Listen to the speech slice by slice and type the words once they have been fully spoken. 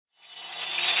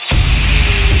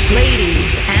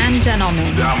Ladies and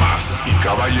gentlemen, damas y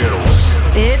caballeros,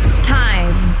 it's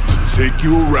time to take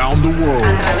you around the world,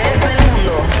 a través del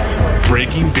mundo,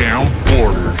 breaking down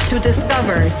borders, to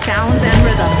discover sounds and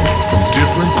rhythms from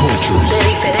different cultures, de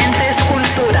diferentes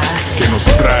culturas, que nos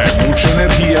trae mucha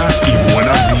energía y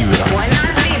buenas vibras.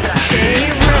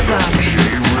 J-Rhythm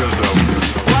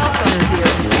welcomes you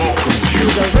to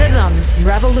the Rhythm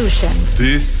Revolution.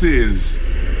 This is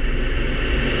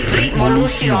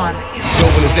Ritmolución.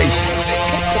 Globalization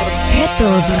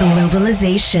Pitbull's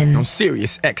Globalization on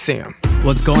Sirius XM.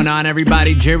 What's going on,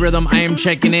 everybody? J-Rhythm, I am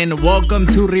checking in. Welcome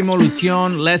to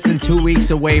Ritmolución. Less than 2 weeks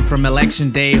away from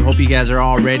Election Day. Hope you guys are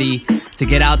all ready to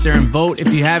get out there and vote.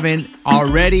 If you haven't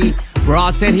already, we're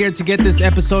all set here to get this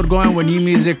episode going with new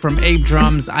music from Ape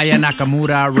Drums, Aya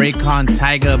Nakamura, Raycon,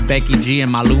 Tyga, Becky G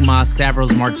and Maluma,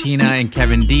 Stavros Martina and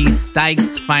Kevin D,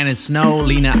 Stykes, Finest Snow,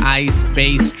 Lena Ice,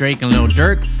 Bass, Drake and Lil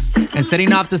Durk. And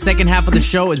setting off the second half of the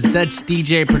show is Dutch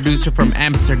DJ producer from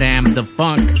Amsterdam, The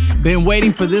Funk. Been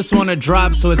waiting for this one to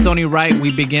drop, so it's only right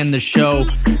we begin the show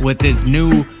with this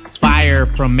new fire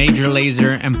from Major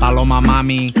Lazer and Paloma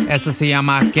Mami. Esa se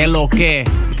llama Que Lo Que,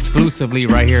 exclusively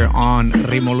right here on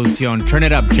Ritmolución. Turn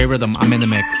it up, J-Rhythm, I'm in the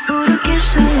mix. Juro que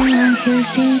soy un ángel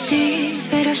sin ti,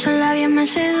 pero esos labios me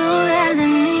hace dudar de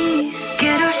mí.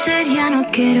 Quiero ser, ya no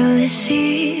quiero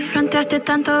decir. Fronteaste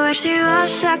tanto a ver si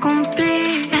vas a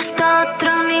cumplir. Está a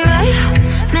otro nivel.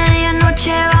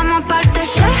 Medianoche vamos a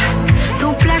partecer.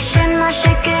 Tu placer me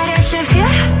hace querer ser fiel.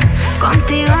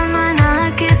 Contigo no hay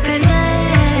nada que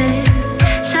perder.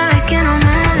 Sabes que no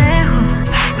me dejo.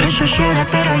 Pienso sola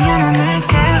pero ya no me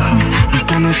quejo.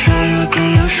 Esto no es algo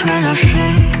que yo suelo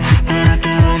hacer, pero te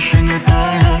voy a enseñar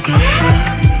todo lo que sé.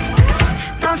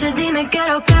 Entonces dime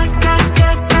quiero que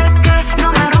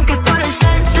no me ronques por el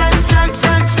cel.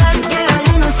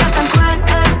 Llegale, no seas tan cruel,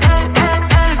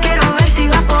 quiero ver si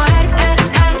va a poder,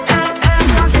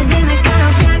 Entonces dime quiero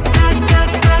que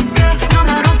no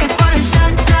me ronques por el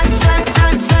cel.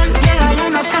 Llegale,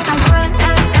 no seas tan cruel,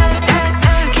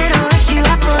 quiero ver si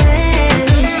va a poder.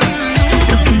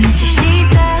 Lo que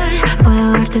necesitas,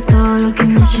 puedo darte todo lo que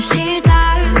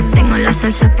necesitas. Tengo la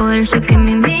salsa, por eso que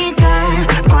me invitas.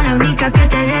 Con la única que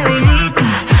te debilita,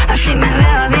 así me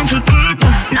veo bien chiquita.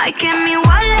 No hay quien me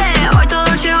iguale, hoy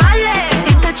todo se vale.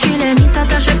 Esta chilenita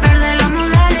te hace perder los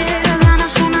modales.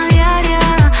 Ganas una diaria,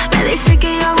 me dice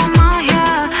que yo hago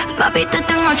magia. Papi, te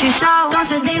tengo hechizado.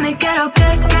 Entonces dime quiero que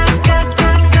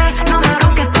no me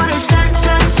ronques por el cel.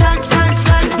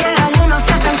 Llegale, no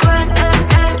seas tan cruel,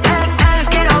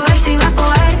 quiero ver si va a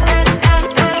poder,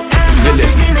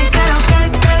 Entonces dime quiero que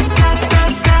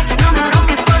no me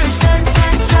ronques por el cel.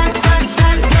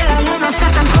 Llegale, no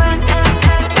seas tan cruel,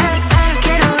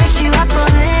 quiero ver si va a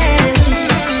poder.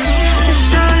 De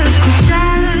solo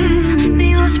escuchar,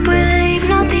 mi voz puede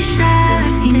hipnotizar.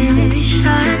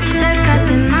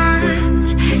 Acércate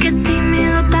más, que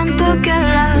tímido tanto que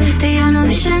hablaste, ya no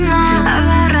dice nada.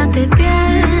 Agárrate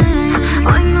bien,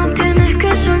 hoy no tienes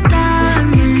que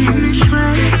soltarme, que me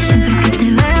sueltes. Siempre que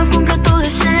te veo cumplo tus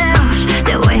deseos,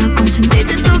 te voy a consentir,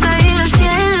 te toca ir al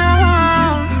cielo.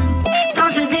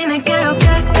 Entonces dime quiero que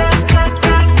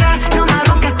no me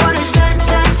ronques por el cel.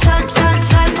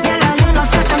 Llegale, no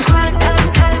seas tan cruel,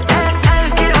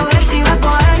 quiero ver si va a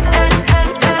poder,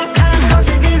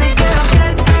 Entonces dime quiero que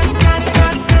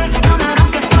no me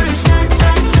ronques por el cel.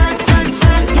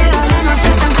 Llegale, no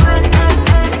seas tan cruel,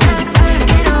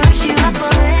 quiero ver si va a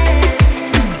poder.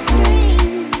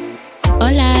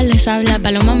 Hola, les habla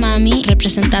Paloma Mami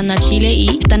representando a Chile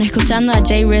y están escuchando a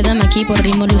J-Rhythm aquí por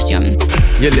Ritmolución.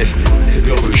 You're listening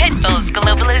to Pitbull's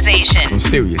Globalization on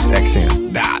Sirius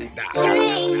XM. Dale.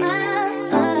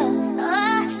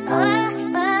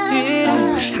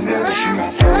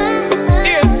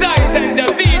 Size and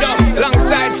Davido,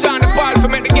 alongside Sean Paul for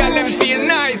make the girl them feel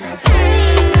nice.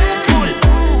 Full.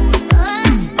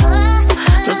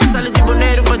 Entonces sale tipo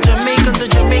negro pa' Jamaica, to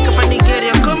Jamaica pa'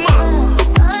 Nigeria, come on.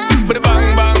 But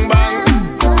bang, bang,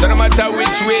 bang. So no matter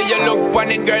which way you look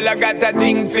on it, girl, I got a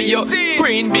thing for you.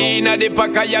 Green bean at the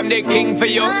pack, I am the king for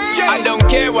you. I don't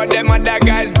care what them other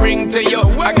guys bring to you.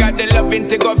 I got the loving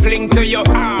to go fling to you.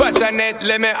 Passionate,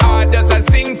 let me hard as I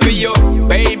sing for you.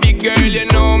 Baby girl, you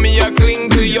know me, I cling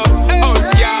to you. House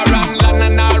car and land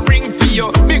and I'll ring for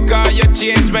you. Because you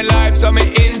changed my life, so me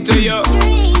into you.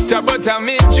 Talk about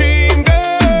me dream,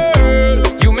 girl.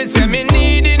 You me say me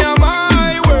need in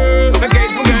my world. My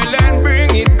case, my girl, and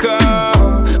bring it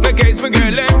come. My case, my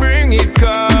girl, and bring it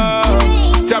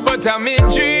come. Talk about me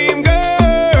dream,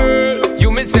 girl.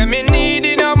 You me say me need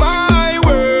in my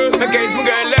world. My case, my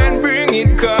girl, and bring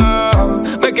it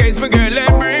come. My case, my girl,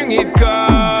 and bring it come.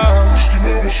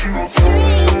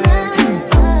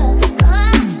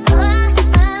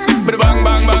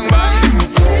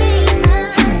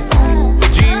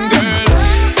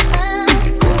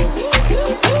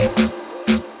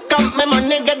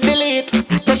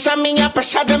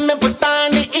 put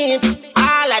on the heat.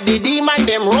 All of the demon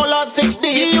them roll out 60.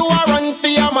 You a run for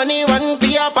your money, run for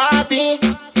your party.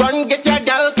 Run get your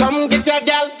gal, come get your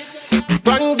gal.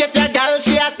 Run get your gal,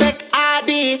 she a take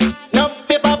ID. Enough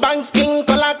paper bank skin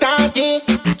color khaki.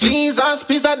 Jesus,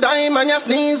 please the diamond you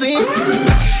sneezy.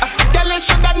 Tell you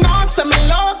shoulda know say me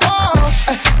loco.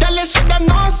 Tell you shoulda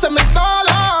know say me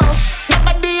solo.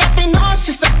 Nobody have to know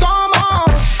she said come on.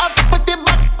 Up put it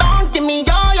back down, give me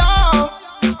yo.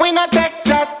 We not take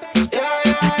chat.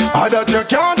 I that you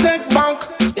can't take bank.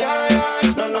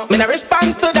 No. Me no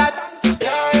response to that.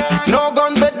 No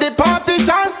gun but the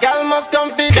partition. Girl must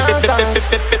come fi dance.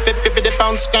 The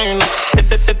bounce game.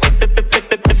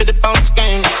 The bounce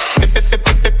game.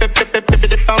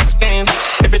 The bounce game.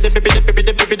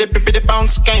 The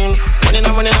bounce game.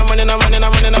 Money.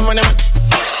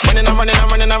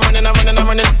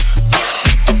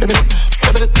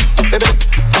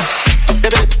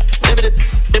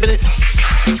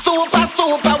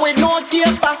 Super with no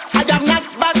caper. I am not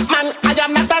Batman, I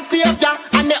am not a savior.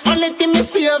 And the only thing me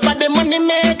save are the money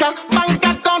maker. Bank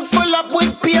account full up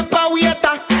with paper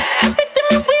waiter. Everything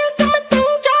me wear to me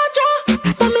thing, Georgia.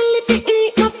 Family fi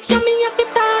eat, no yummy if it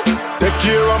pass. Take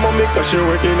care of mommy cause she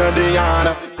working at the yard.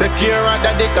 Take care of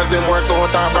daddy cause them work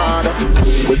out abroad.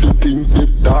 When the things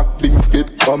get dark, things get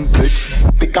complex.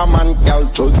 Think a man girl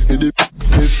just for the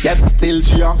face. Yet still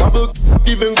she a double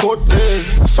even good day.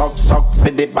 Suck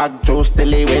for the bag, just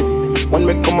till it wet. When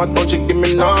me come out, she give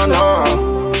me nana.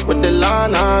 With the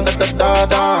lana,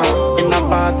 da. In a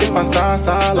party for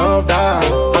salsa, love that.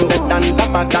 And the dan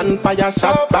dapper dan fire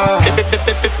shot bar.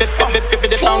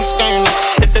 The bounce game.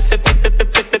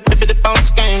 The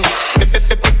bounce game.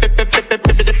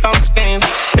 The bounce game.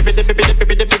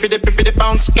 The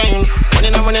bounce game.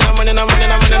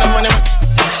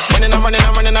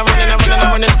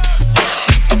 Money.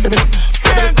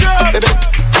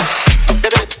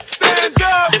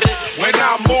 When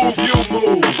I move, you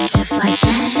move. Just like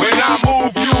that. When I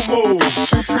move, you move.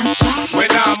 Just like that.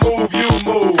 When I move, you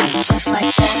move. Just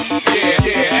like that.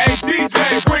 Yeah. Hey,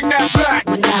 DJ, bring that back.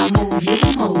 When I move, you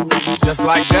move. Just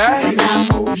like that. When I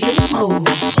move, you move.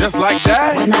 Just like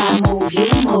that. When I move, you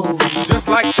move. Just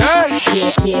like that.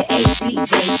 Yeah. Hey,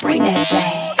 DJ, bring that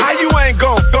back. How you ain't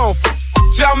gon'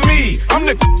 tell me? I'm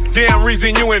the damn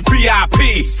reason you in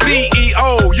VIP.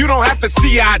 CEO, you don't have to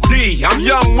CID. I'm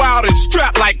young, wild, and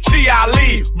strapped like Chi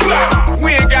Ali. Blah,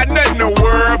 we ain't got nothing to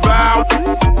worry about.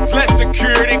 Let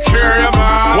security carry 'em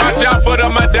out. Watch out for the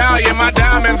medallion, my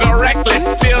diamonds are reckless.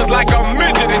 Feels like a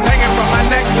midget is hanging from my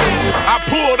necklace. I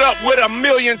pulled up with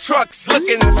 1,000,000 trucks,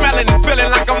 looking, smelling, and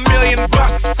feeling like $1,000,000.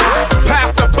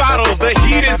 Pass the bottles, the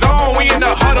heat is on. We in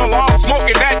the huddle, all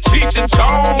smoking that Cheech and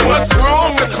Chong. What's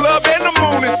wrong? The club and the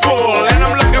moon is full, and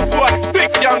I'm looking for a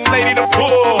thick young lady to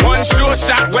pull. One sure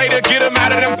shot way to get 'em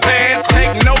out of them pants.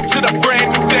 Take note to the brand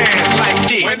new dance like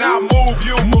this. When I move,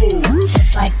 you move.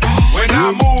 Just like that. When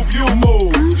I move, you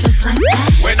move. Just like that.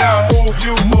 When I move,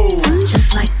 you move.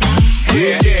 Just like that.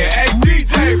 Yeah. Hey,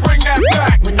 DJ, bring that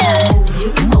back. When I move,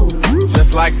 you move.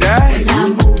 Just like that. When I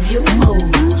move, you move.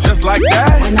 Just like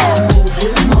that. When I move,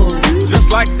 you move. Just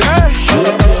like that.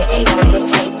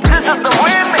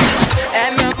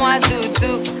 Aime-moi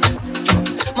toutou,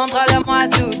 montre-le-moi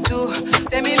toutou.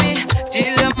 T'es mimi,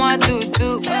 dis-le-moi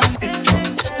toutou.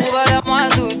 Prouve-le-moi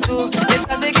toutou. Et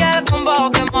ça c'est quel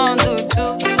comportement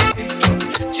toutou.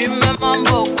 Tu me mens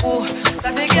beaucoup. Ça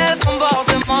c'est quel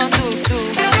comportement toutou.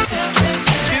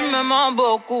 Tu me mens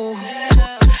beaucoup.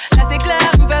 Là c'est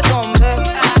clair, il me fait tomber.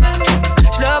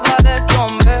 Je le vois, laisse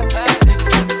tomber.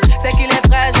 C'est qu'il est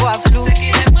frais, je vois flou.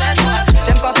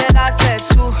 J'aime quand t'es là, c'est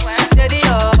tout. J'ai dit oh.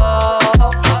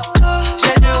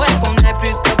 J'ai juré qu'on est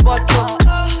plus que poteau.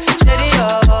 J'ai dit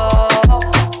oh.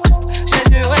 J'ai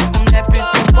juré qu'on est plus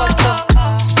que poteau.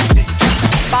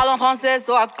 Parle en français,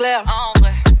 sois clair.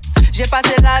 J'ai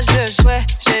passé l'âge de jouer.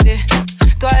 J'ai dit,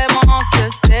 toi et moi on se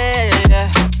sait.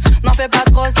 N'en fais pas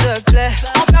trop, s'il te plaît.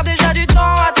 On perd déjà du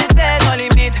temps à tester nos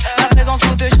limites. Ma présence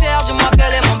coûte cher, dis-moi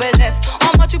quel est mon bénéfice.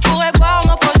 En moi tu pourrais voir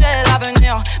nos projets,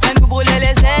 l'avenir. Mais nous brûler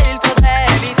les ailes, il faudrait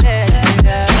éviter.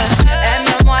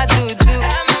 Aime-moi doudou,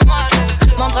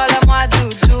 montre-le-moi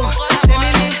doudou.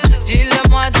 Emily,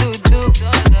 dis-le-moi doudou.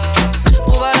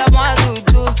 Prouve-le-moi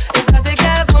doudou. Et ça c'est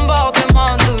quel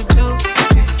comportement doudou.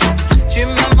 Tu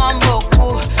me mens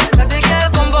beaucoup. Ça c'est quel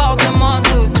comportement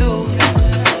doudou.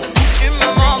 Tu me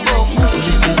mens beaucoup.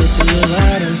 Dijiste que te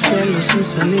llevara al cielo sin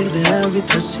salir de la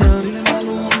habitación.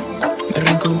 Me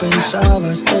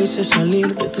recompensabas, te hice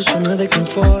salir de tu zona de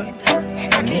confort.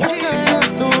 Que solo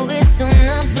tuviste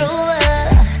una prueba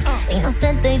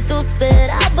inocente y tú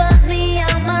esperabas mi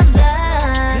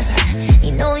llamada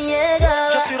y no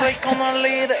llegaba. Yo soy rey como el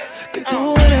líder, que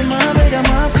tú eres más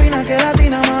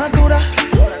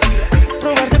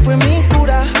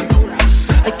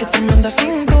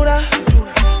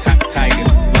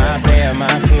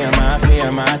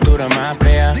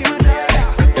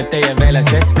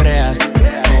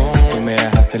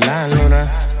miraste la luna.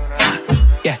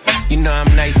 Yeah, you know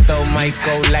I'm nice though, might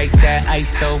go like that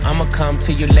ice though. I'ma come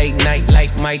to you late night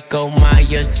like Michael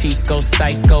Myers. She go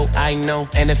psycho, I know,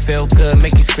 and it feel good,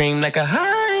 make you scream like a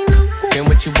high note. Been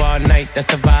with you all night, that's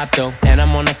the vibe though. And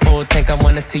I'm on a full tank, I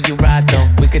wanna see you ride though.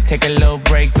 We could take a little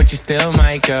break, but you still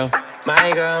my girl.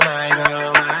 My girl, my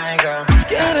girl, my girl.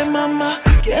 Quiere mamá,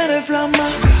 quiere flama,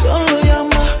 solo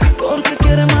llama porque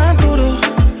quiere más duro.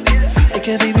 Ay,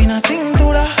 qué divina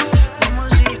cintura.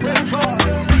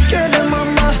 Quiere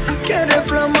mamá, quiere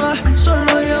flama,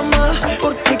 solo llama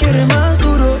porque quiere más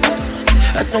duro.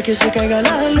 Hasta que se caiga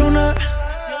la luna.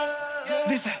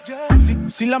 Dice,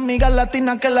 si la amiga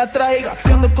latina que la traiga.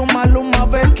 Siendo con Maluma,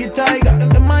 Becky, Taiga.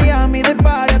 De Miami, de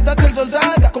party hasta que el sol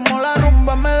salga. Como la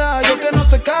rumba me da, yo que no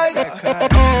se caiga.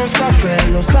 Es café,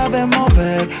 lo sabe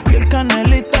mover. Piel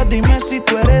canelita, dime si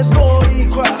tú eres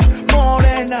boricua,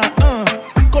 morena,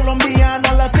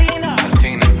 colombiana, latina.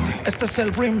 Este es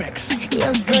el remix.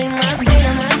 Yo soy más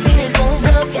fina y con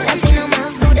flow que latina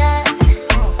más dura.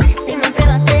 Si me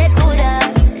pruebas te curas.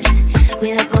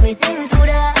 Cuida con mi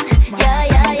cintura. Ya,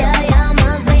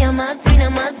 más bella, más fina,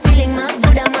 más feeling, más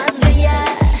dura, más bella.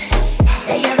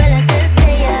 Te lleva las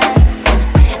estrellas.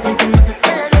 Decimos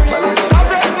hasta la luna.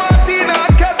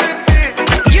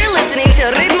 You're listening to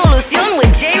Ritmolución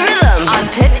with J Rhythm on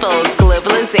Pitbull's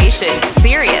Globalization,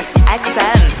 Sirius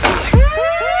XM.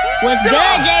 What's good,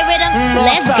 J Rhythm?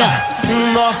 Let's go.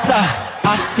 Nossa,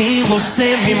 assim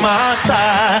você me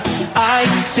mata. Ai,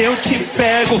 se eu te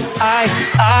pego. Ai,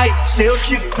 se eu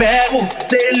te pego.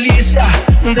 Delícia,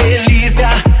 delícia.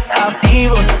 Assim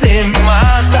você me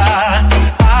mata.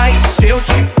 Ai, se eu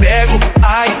te pego.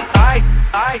 Ai.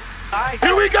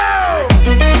 Here we go.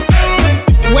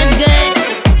 What's good?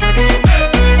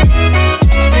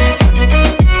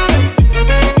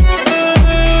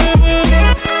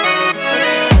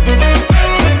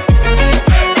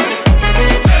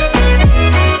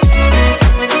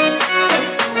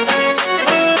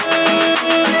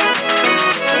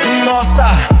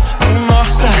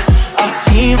 Nossa,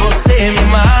 assim você me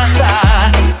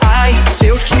mata. Ai, se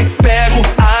eu te pego.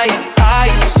 Ai,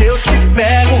 se eu te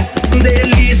pego.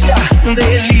 Delícia,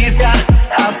 delícia.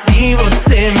 Assim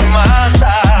você me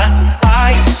mata.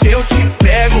 Ai, se eu te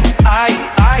pego. Ai.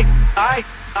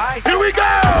 Here we go!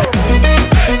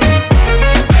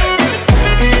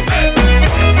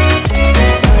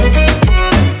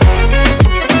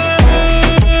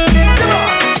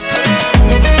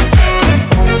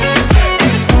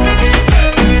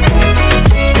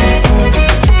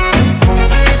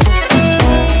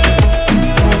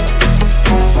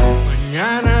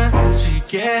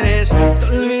 Te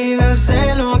olvidas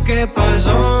de lo que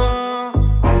pasó,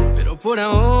 pero por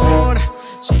ahora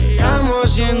sigamos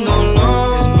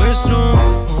haciéndolo. Es nuestro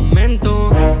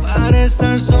momento para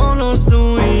estar solos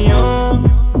tú y yo.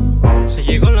 Se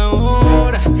llegó la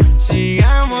hora,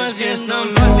 sigamos haciéndolo.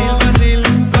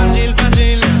 Fácil,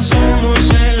 hacemos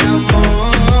el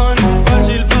amor.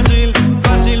 Fácil,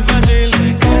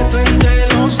 secreto entre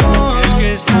los dos. Es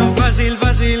que está fácil,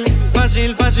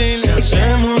 si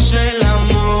hacemos el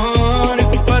amor.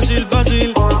 Fácil,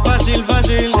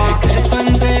 secreto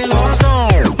entre los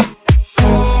dos.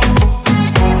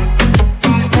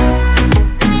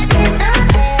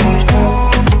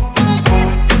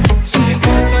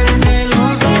 Secreto entre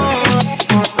los dos.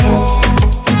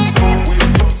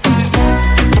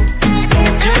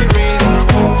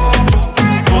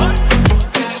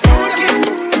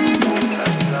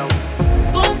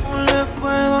 ¿Cómo le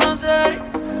puedo hacer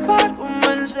para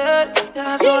convencerte?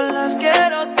 A solas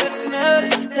quiero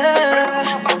tenerte.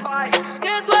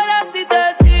 Que tú eras y te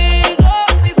digo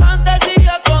mi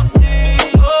fantasía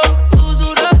contigo.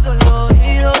 Susurrando el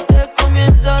oído te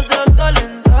comienzas a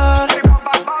calentar.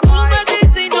 Tú me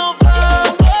dices y nos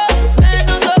vamos, que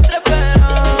nosotros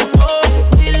esperamos.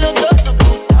 Si los dos nos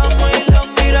gustamos y las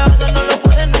miradas no lo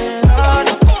pueden negar.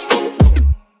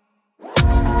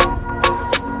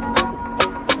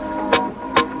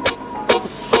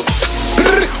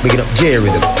 Big it up, Jerry.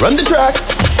 Run the track.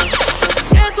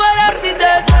 Que tú eras y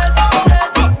te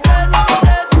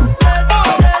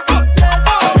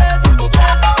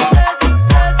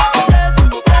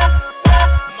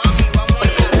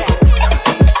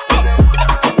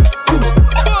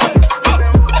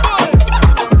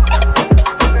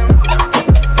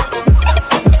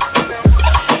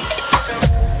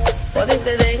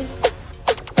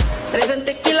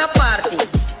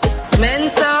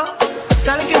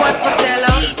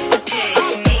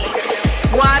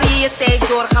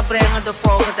brengen de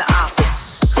volgende avond.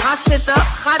 Ga zitten,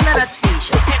 ga naar het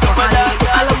feestje. We gaan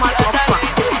jullie allemaal oppakken.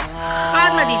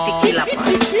 Ga naar die tequila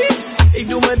party. Ik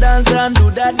doe mijn dansen en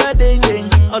doe dat ding ding.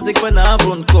 Als ik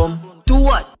vanavond kom. Doe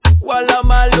wat? Walla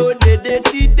malo de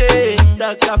tide.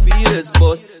 Dat kafir is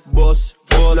bos.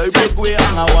 Sluip ik weer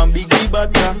aan een biggie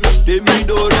baka. De mi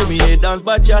doro mi ne dans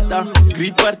bachata.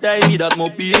 Griet partij mi dat mo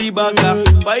piri baka.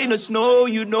 Fine snow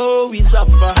you know we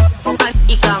suffer.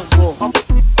 Ik kan go.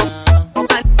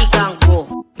 Ik kan go.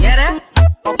 Jere?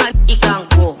 Ik kan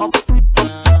go.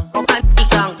 Ik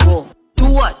kan go.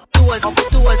 Doe wat? Doe het.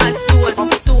 Doe het. Doe het.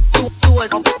 Doe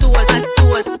het.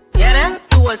 Doe het. Jere?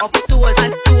 Doe het. Doe het.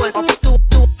 Doe het.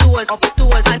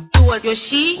 Doe het.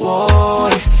 Yoshi?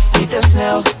 Wow, niet te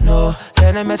snel, no.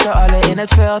 Rennen met z'n allen in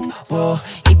het veld, wow.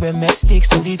 Ik ben met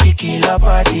sticks op die tequila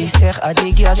party. Zeg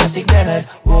adigas, als ik ben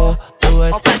het, wow. Doe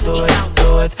het, doe het,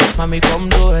 doe het. Mami kom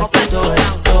doe het, doe het,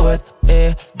 doe het.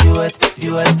 Doe het,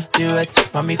 doe het, doe het.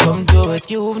 Mami kom doe het.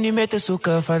 Je hoeft niet meer te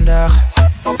zoeken vandaag.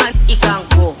 Ik kan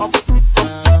go.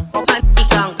 Ik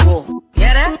kan go.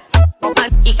 Jere?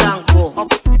 Ik kan go.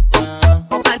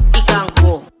 Ik kan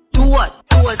go. Doe het.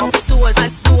 Doe het, doe het,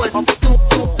 doe het,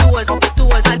 doe het,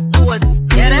 doe het, doe het,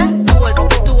 jere? Doe het,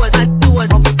 doe het, doe het, doe het,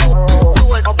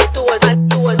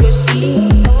 doe het,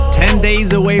 10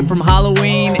 days away from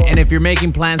Halloween, and if you're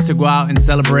making plans to go out and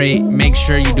celebrate, make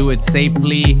sure you do it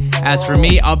safely. As for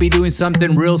me, I'll be doing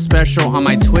something real special on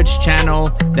my Twitch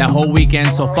channel that whole weekend,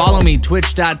 so follow me,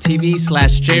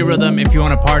 twitch.tv/JRhythm if you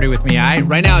want to party with me, alright?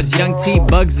 Right now it's Young T,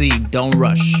 Bugsy, Don't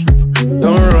Rush.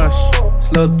 Don't rush,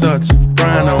 slow touch,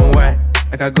 brown and white.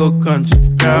 Like I go country,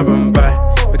 grab and buy.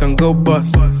 We can go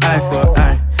bust, eye for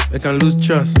eye. We can lose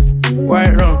trust.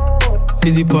 White rum,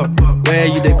 fizzy pop. Where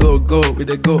you they go, we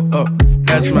they go up.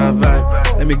 Catch my vibe,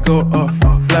 let me go off.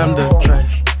 Blam the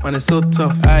trash, man it's so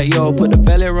tough. Alright yo, put the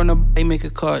belly on the body, make a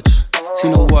catch. See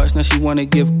no watch, now she wanna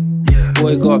give.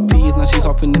 Boy got peas, now she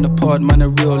hopping in the pod. Man a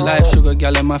real life sugar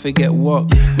gal, and my forget walk.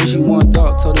 When she want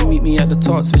dark, told her meet me at the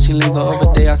top. Switching lanes the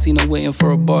other day, I seen her waiting for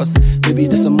a bus. Maybe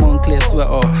this a Moncler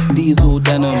sweater, diesel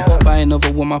denim. Buy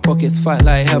another one, my pockets fat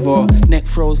like heather. Neck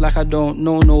froze like I don't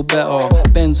know no better.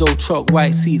 Benzo truck,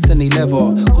 white seats and they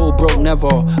leather. Go broke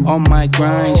never, on my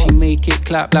grind. She make it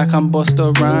clap like I'm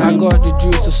Busta Rhymes. I got the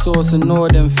juice, the sauce and all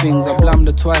them things. I blammed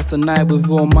her twice a night with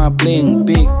all my bling.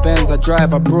 Big Benz I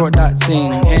drive, I brought that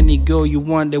thing. Any girl you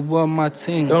want, they were my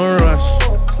thing. Don't rush,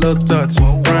 slow touch,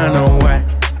 brown and white.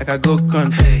 Like I go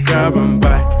country, grab and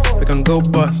buy. We can go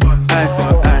bust, eye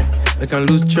for eye. We can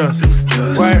lose trust.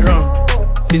 White rum,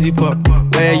 fizzy pop.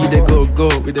 Where you they go,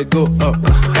 we they go up.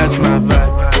 Catch my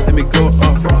vibe, let me go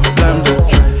off. Blam the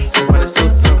trash, but it's so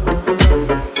tough.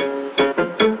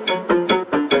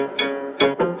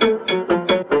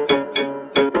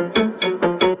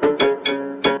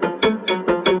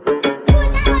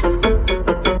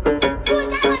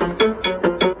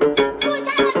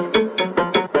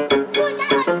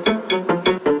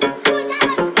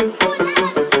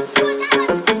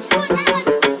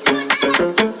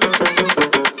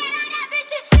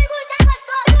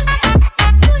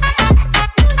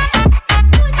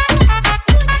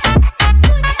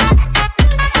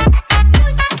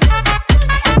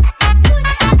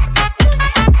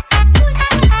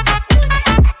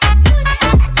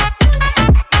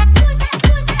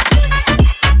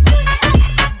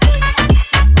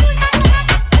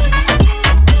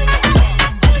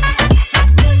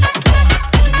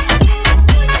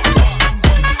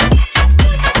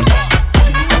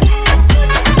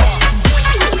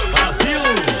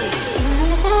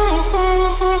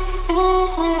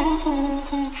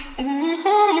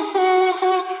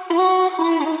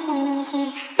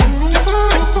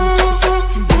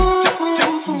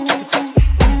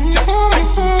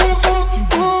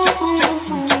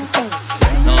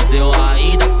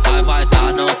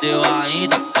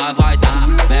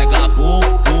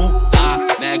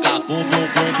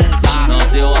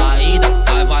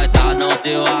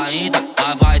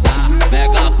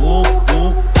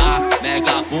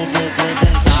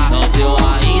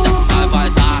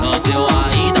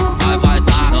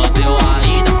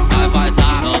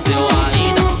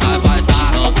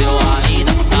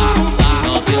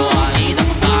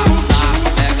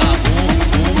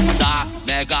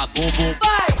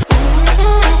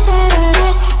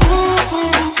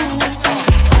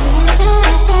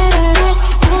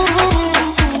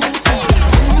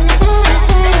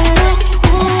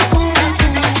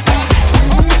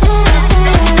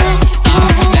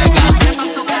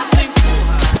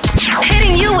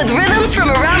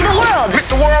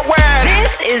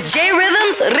 is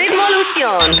JRhythm's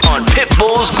Ritmolución on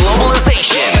Pitbull's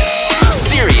Globalization,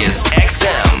 Sirius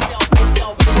XM.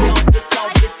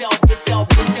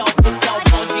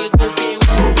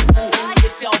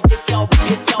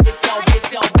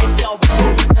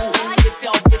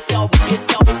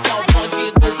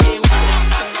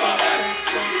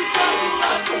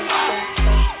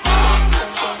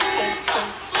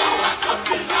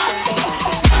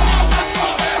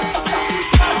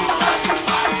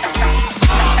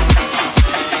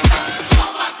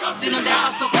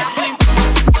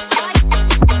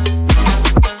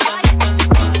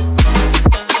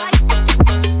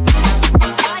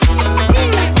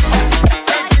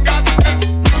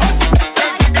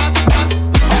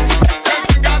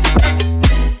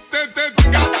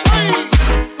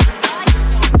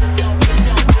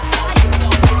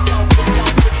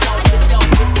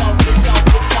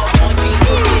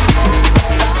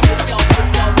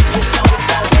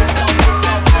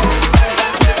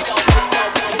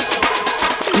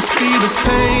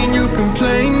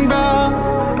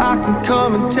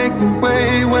 come and take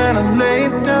away when I lay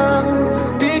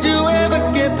down? Did you ever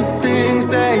get the things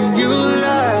that you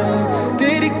like?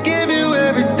 Did it give you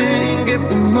everything, get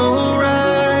the mood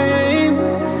right?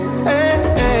 Hey,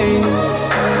 hey.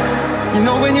 You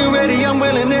know when you're ready, I'm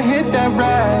willing to hit that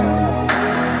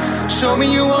ride. Show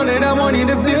me you want it, I want you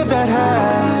to feel that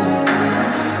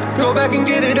high. Go back and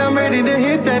get it, I'm ready to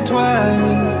hit that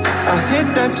twice. I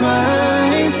hit that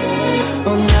twice.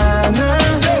 Oh, nah, nah.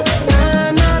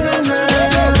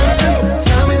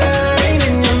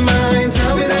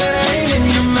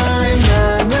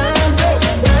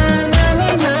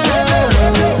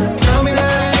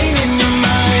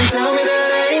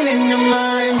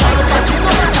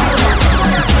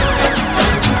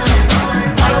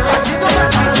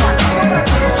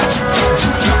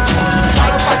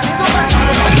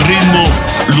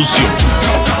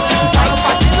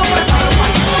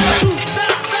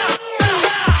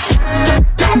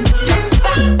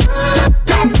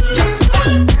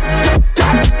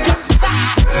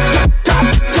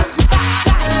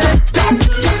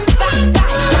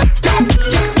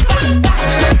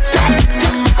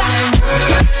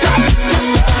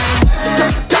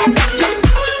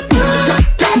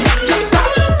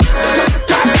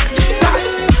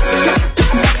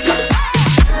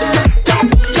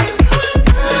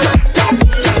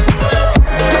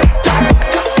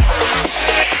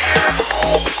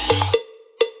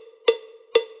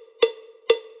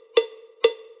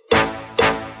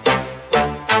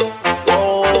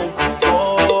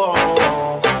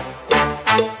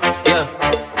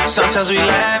 Sometimes we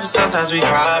laugh and sometimes we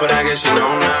cry, but I guess you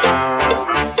know now.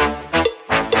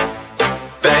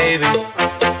 Baby,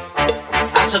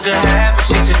 I took a half and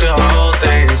she took the whole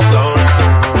thing. Slow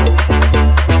down.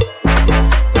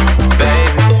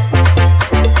 Baby,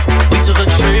 we took a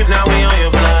trip, now we on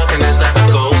your block and it's like a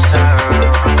ghost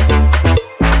town.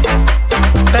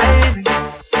 Baby,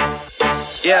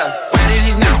 yeah, where did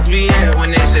these niggas be at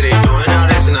when they say they doing all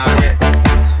this and all that?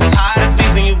 Tired of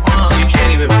beefing you bums, you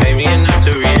can't even pay me enough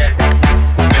to react.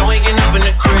 Been waking up in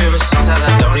the crib and sometimes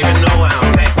I don't even know where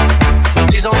I'm at.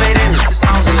 Please don't make that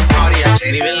sounds in this party, I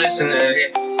can't even listen to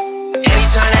that.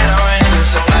 Anytime that I run into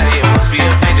somebody, it must be a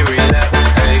victory lap.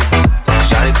 Hey,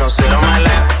 shawty come sit on my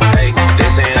lap. Hey, they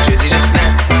saying Drizzy just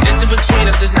snap. This in between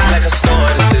us is not like a store,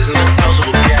 this isn't a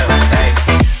closable gap. Hey,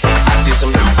 I see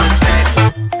some people attack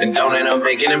and don't end up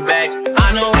making it back. I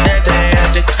know that they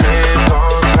at the crib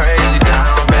going crazy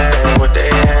down bad. What they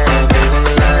had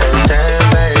didn't last, damn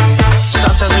baby.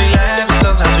 Sometimes we laugh,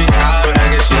 sometimes we cry, but I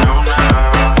guess you know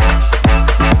now.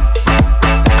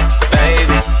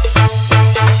 Baby,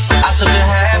 I took a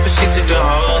half and she took the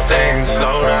whole thing.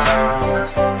 Slow down.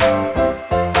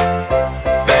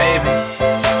 Baby,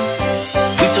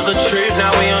 we took a trip,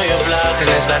 now we on your block and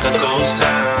it's like a ghost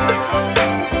town.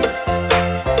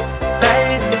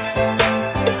 Baby,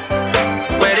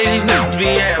 where did these niggas be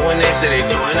at when they say they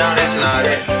doing all this and all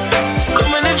that?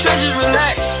 I'm in the trenches,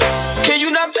 relax. Can you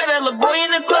not pet that little boy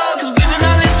in the club? Cause we been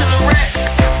all listen to rats.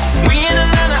 We in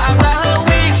Atlanta, I buy her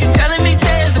weed. She telling me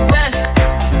Tay is the best.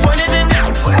 Pointed the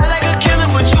neck, I like a killer,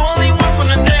 but you only one from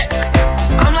the neck.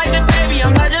 I'm like the baby,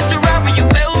 I'm not just a rapper. You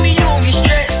play with me, you won't be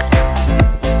stretched.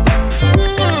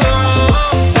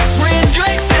 Bring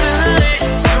Drakes to the hood.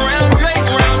 Surround Drake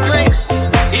around Drakes.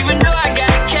 Even though I got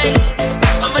a case,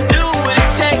 I'ma do what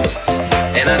it takes.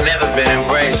 And I never been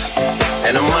embraced,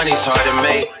 and the money's hard to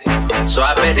make, so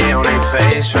I bet they on their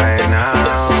face right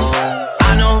now.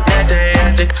 I know that they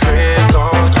at the crib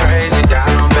going crazy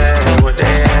down bad. What they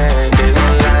had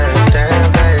didn't last,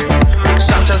 damn baby.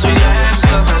 Sometimes we laugh,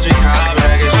 sometimes we cry, but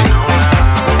I guess you know now.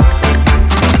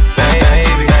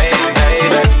 Baby, baby,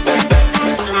 baby, baby.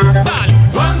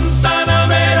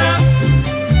 Guantanamera,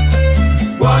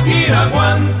 Guajira,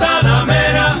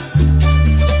 Guantanamera,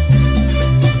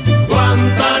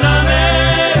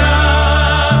 Guantanamera,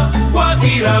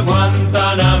 Guajira,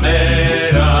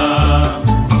 Guantanamera,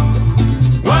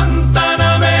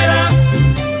 Guantanamera,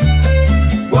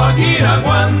 Guajira,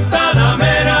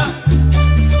 Guantanamera,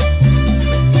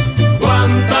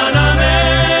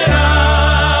 Guantanamera,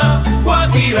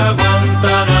 Guajira,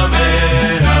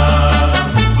 Guantanamera.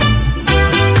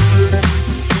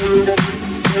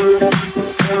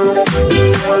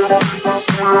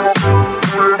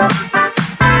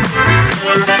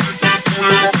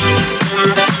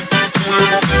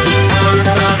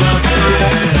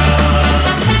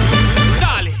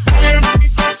 Dale.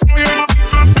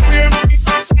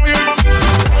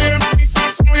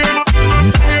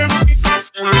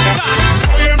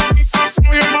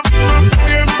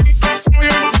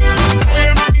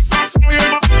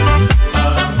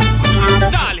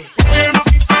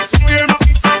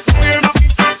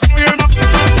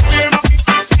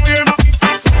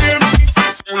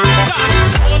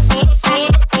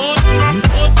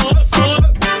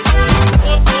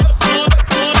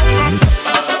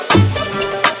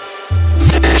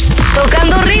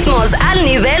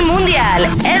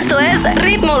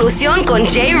 Revolución con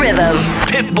J-Rhythm.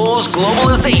 Pitbull's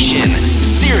Globalization,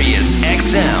 Sirius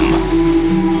XM.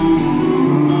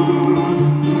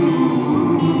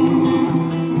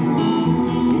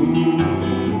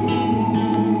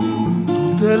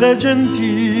 Tutte le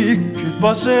genti che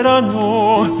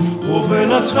passeranno, oh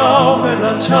vela ciao,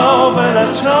 vela ciao,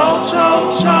 vela ciao,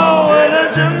 ciao, ciao. E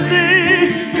le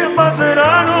genti che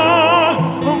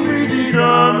passeranno, oh mi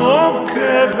diranno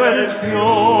che bel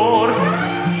fior.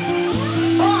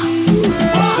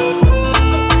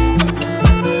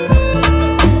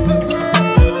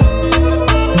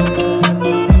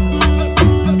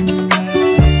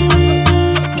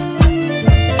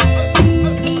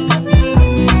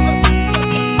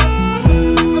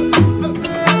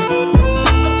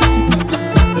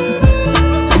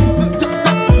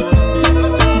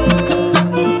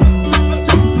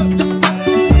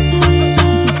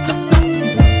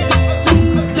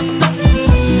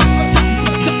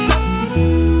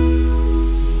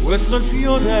 Questo è il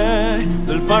fiore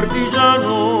del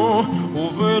partigiano,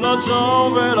 oh vela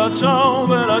ciao, vela ciao,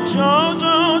 vela ciao,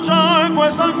 ciao, ciao. E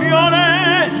questo è il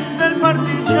fiore del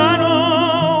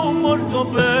partigiano, morto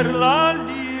per la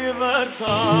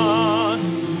libertà.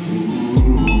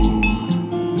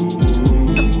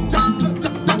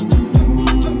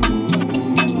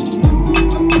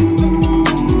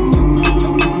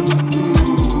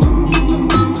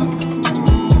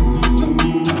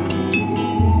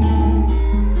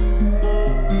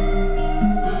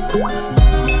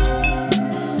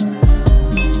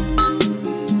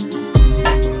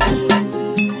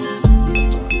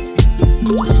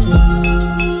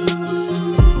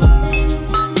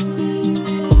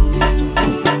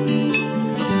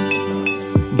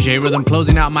 J-Rhythm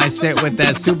closing out my set with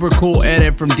that super cool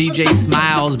edit from DJ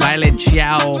Smiles, Baile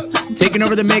Ciao. Taking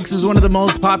over the mix is one of the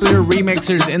most popular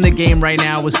remixers in the game right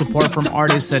now, with support from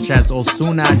artists such as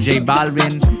Ozuna, J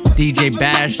Balvin, DJ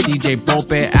Bash, DJ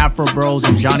Pope, Afro Bros,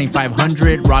 and Johnny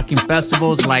 500, rocking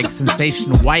festivals like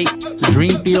Sensation White,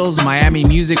 Dreamfields, Miami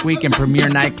Music Week, and premier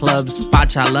nightclubs,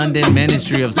 Pacha London,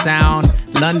 Ministry of Sound,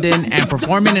 London, and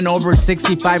performing in over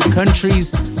 65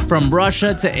 countries, from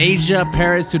Russia to Asia,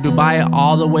 Paris to Dubai,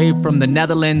 all the way from the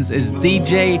Netherlands, is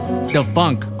DJ The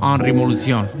Funk on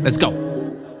Revolución. Let's go.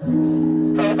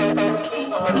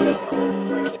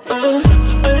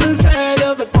 En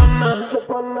serio de pana,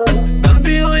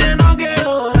 contigo ya no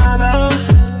quiero nada.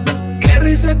 Qué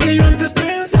risa que yo antes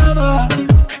pensaba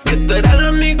que tú eras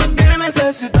lo único que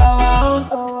necesitaba.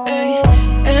 Ey,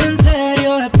 en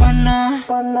serio de pana,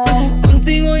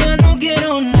 contigo ya no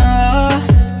quiero nada.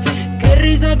 Qué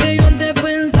risa que yo antes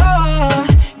pensaba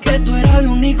que tú eras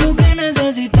lo único que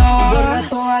necesitaba. Borra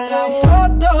todas las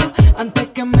fotos antes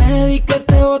que me dedique,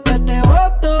 te bote, te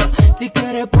boto. Si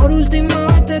quieres por última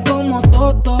vez te como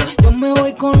toto. Yo me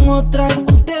voy con otra y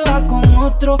tú te vas con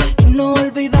otro, y nos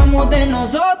olvidamos de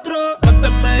nosotros. Date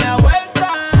media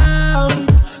vuelta,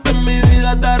 que mi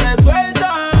vida está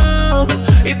resuelta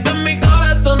y tú en mi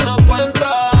corazón no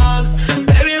cuentas.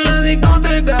 Te vi en la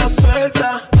discoteca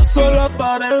suelta, tú solo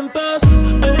aparentas.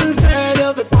 En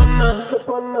serio de pana,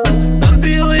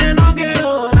 contigo ya no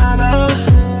quiero nada.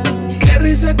 Qué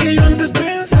risa que yo antes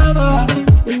pensaba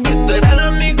que tú eras lo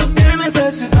único que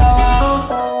necesitaba.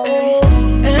 Ey,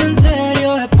 en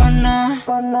serio de pana,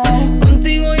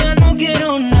 contigo ya no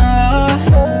quiero nada.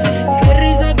 Qué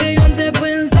risa que yo antes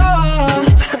pensaba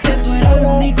que tú eras lo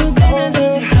único que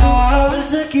necesitaba.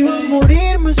 Pensé que iba a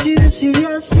morirme si decidí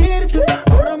asirte.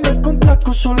 Ahora me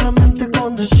complazco solamente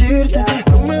con decirte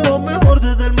que me va mejor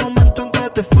desde el momento en que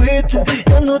te fuiste.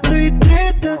 Ya no estoy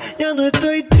triste, ya no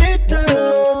estoy triste.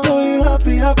 Estoy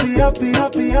happy, happy, happy,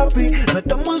 happy, happy. Me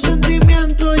tomo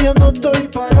sentimiento, ya no estoy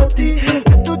para ti.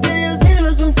 Estos días sido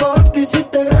es un favor que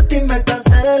hiciste gratis. Me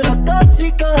cansé de lo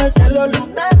tóxico, de ser lo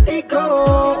lunático.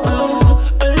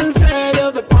 En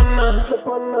serio de pana,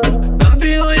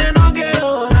 contigo ya no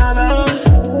quiero nada.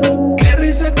 Qué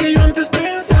risa que yo antes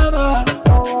pensaba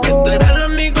que tú eras lo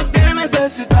único que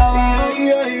necesitaba.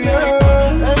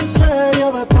 En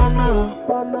serio de pana,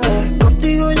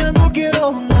 contigo ya no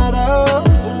quiero nada.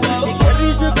 Y qué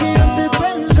risa que yo antes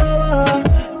pensaba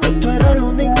que tú eras lo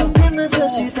único que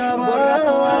necesitaba.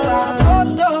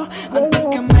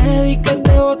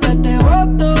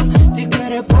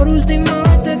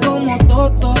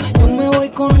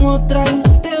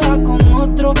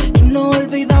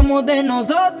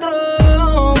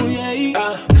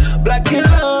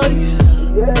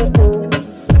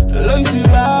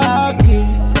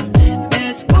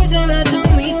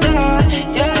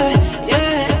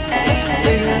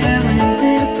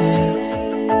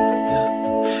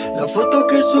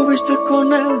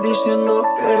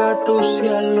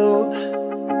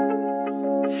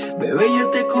 Bebé, yo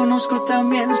te conozco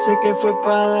también, sé que fue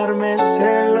para darme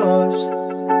celos.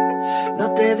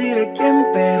 No te diré quién,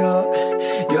 pero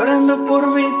llorando por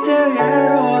mí te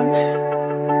vieron.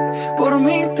 Por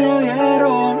mí te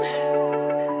vieron.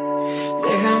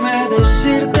 Déjame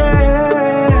decirte,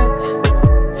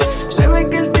 se ve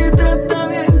que él te trata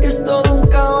bien, que es todo un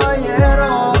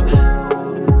caballero.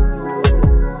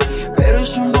 Pero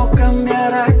eso no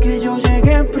cambiará que yo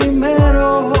llegué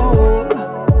primero.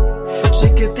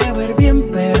 Sé que te va a ir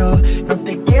bien, pero no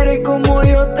te quiere como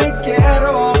yo te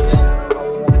quiero.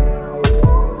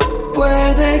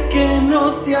 Puede que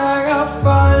no te haga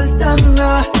falta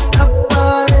nada,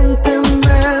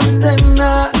 aparentemente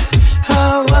nada.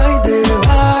 Hawaii de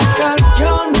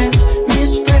vacaciones,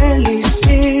 mis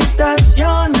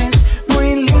felicitaciones.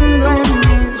 Muy lindo en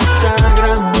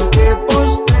Instagram lo que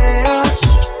posteas,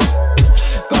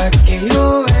 pa' que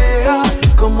yo vea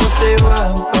cómo te va,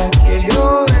 pa' que yo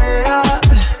vea.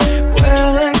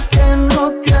 Puede que no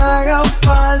te haga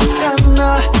falta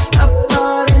nada,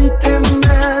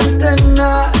 aparentemente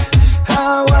nada.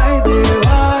 Hawaii de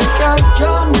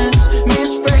vacaciones, mis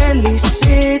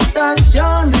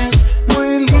felicitaciones.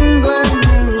 Muy lindo en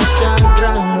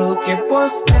Instagram lo que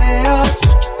posteas,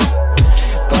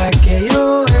 pa' que yo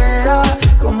vea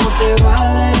cómo te va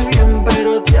de bien,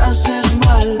 pero te haces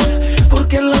mal,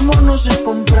 porque el amor no se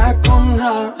compra con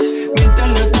nada.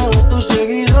 Miéntele a todos tus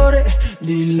seguidores,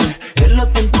 dile que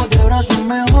los tiempos de ahora son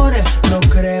mejores. No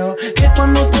creo que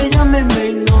cuando te llame me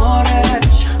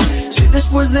ignores, si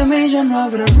después de mí ya no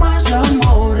habrá más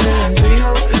amores. Tú y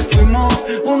yo fuimos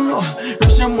uno, no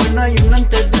se muera y uno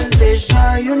antes del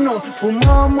desayuno.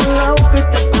 Fumábamos el agua que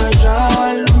te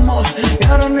pasaba el humo, y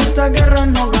ahora en esta guerra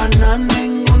no gana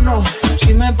ninguno.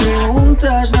 Si me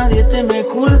preguntas, nadie te me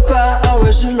culpa, a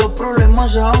veces los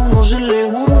problemas a uno se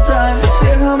le juntan.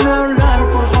 Déjame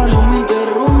hablar, porfa, no me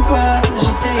interrumpas. Si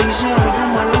te hice algo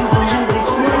malo, entonces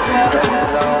disculpa.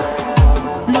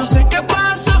 No sé qué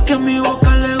pasó, que a mi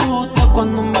boca le gusta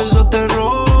cuando un beso te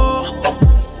robo.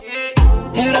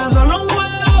 Era solo un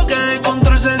juego que de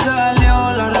control se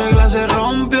salió, la regla se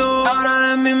rompió. Ahora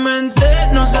de mi mente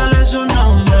no sale su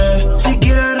nombre. Si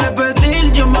quieres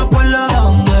repetir, yo me acuerdo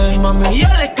dónde. Mami, yo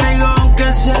le caigo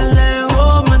aunque se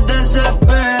alejó. Me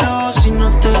desespero si no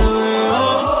te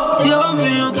veo. Dios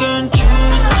mío, que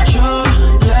enchucho.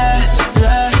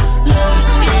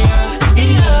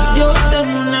 Yo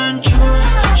tengo un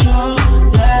enchucho.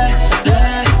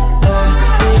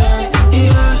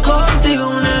 Contigo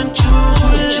un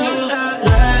enchucho.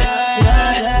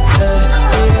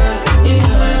 Yo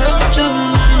tengo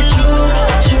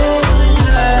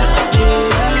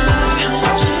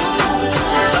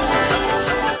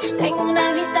un enchucho. Tengo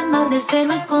una vista al mar desde el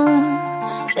balcón.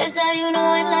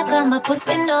 Desayuno en la cama, ¿por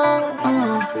qué no?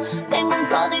 Tengo un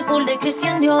closet full de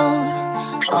Christian Dior,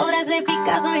 obras de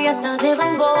Picasso y hasta de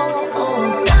Van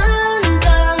Gogh.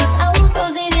 Tantos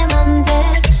autos y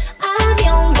diamantes,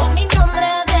 avión con mi nombre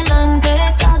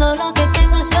adelante. Todo lo que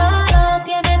tengo solo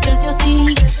tiene precio,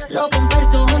 sí, lo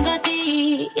comparto junto a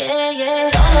ti, yeah, yeah.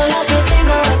 Todo lo que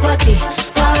tengo es pa' ti,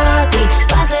 pa' ti.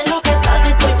 Pase lo que pase,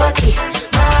 estoy pa' ti,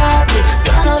 pa' ti.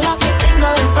 Todo lo que tengo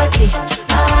es pa' ti,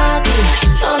 pa' ti.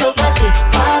 Solo pa' ti,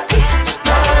 pa' ti,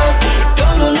 pa' ti.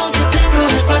 Todo lo que tengo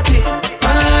es pa' ti,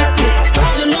 pa' ti.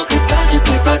 Pase lo que pase,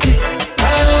 estoy pa' ti,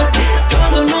 pa' ti.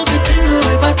 Todo lo que tengo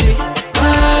es pa' ti,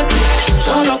 pa' ti.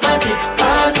 Solo pa' ti,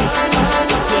 pa' ti, pa'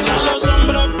 ti. Tiene a los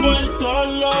hombres vueltos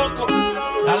locos,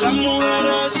 a las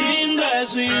mujeres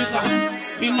indecisas.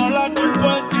 Y no la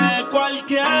culpa es que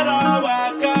cualquiera va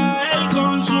a caer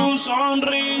con su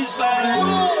sonrisa.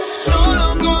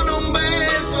 Solo con un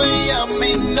beso ella me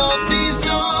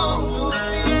hipnotizó.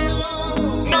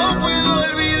 No puedo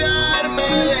olvidarme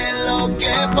de lo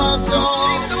que pasó.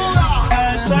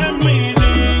 Esa es mi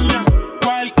niña,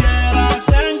 cualquiera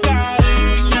se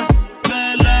encariña. De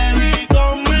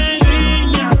lejitos me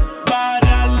guiña,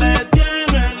 varias le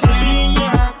tienen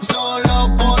riña. Solo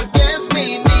porque es mi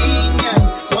niña,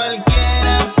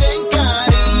 cualquiera se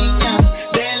encariña.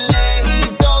 De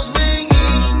lejitos me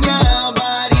guiña,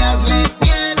 varias le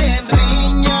tienen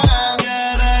riña.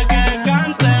 Quiere que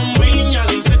cante en viña,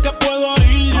 dice que puedo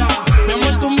ir ya. Mi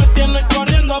amor, tú me tienes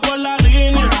corriendo por la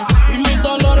línea, y mis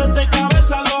dolores de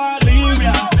cabeza los alivia.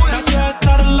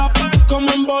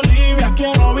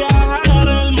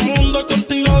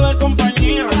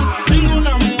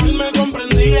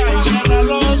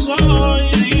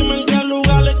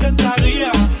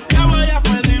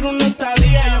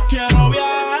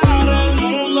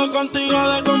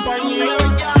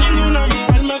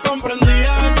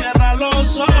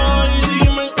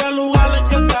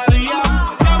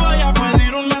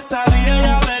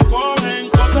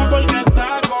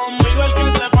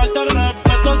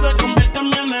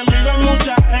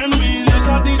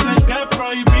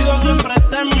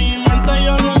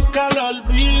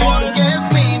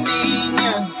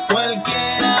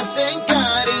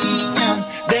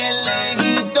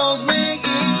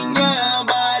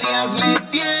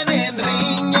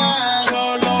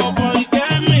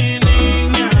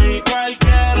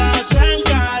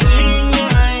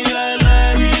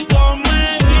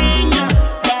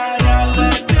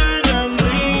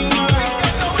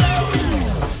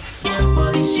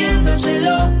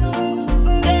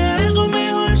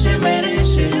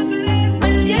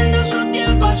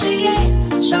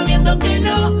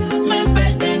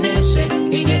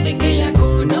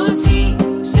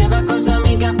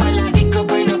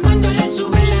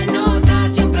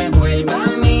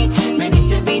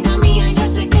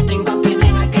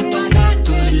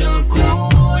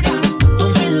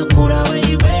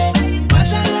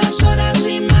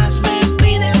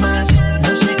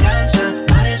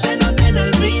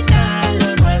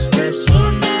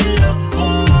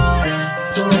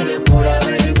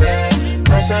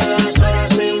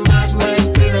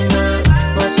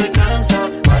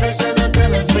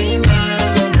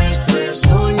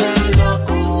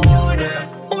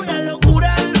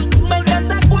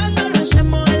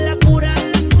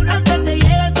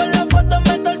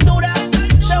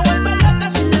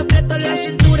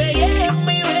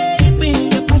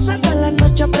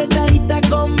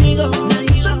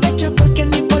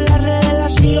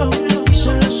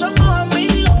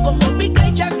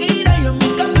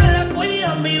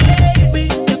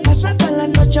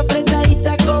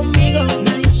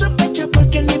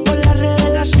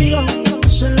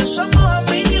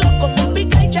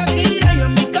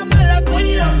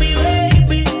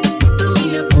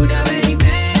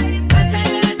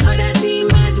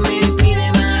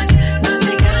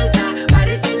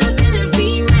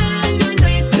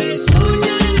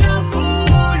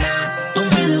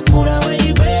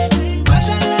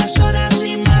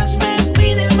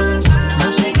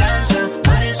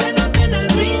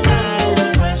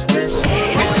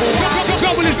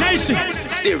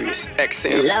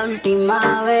 XM. La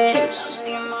última vez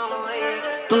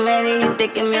tú me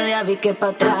dijiste que me odiabas y que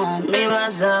para atrás no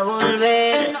ibas a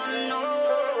volver.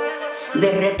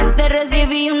 De repente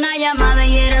recibí una llamada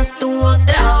y eras tú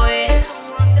otra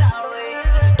vez.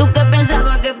 Tú que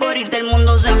pensabas que por irte el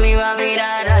mundo se me iba a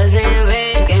virar al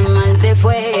revés. Qué mal te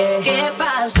fue. ¿Qué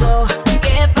pasó?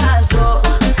 ¿Qué pasó?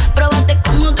 Probaste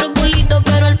con otro culito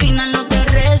pero al final no te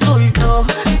resultó.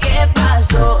 ¿Qué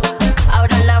pasó?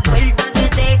 Ahora la vuelta se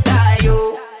te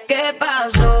cayó. ¿Qué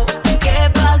pasó? ¿Qué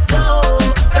pasó?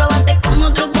 Probaste con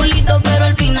otro culito pero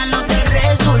al final no te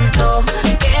resultó.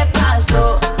 ¿Qué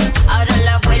pasó? Ahora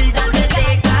la vuelta se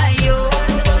te cayó.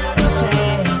 No sé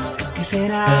qué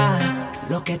será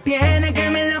lo que tiene que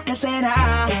me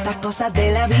enloquecerá. Estas cosas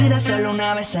de la vida solo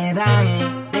una vez se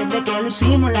dan. Desde que lo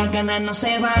hicimos las ganas no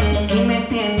se van. Y aquí me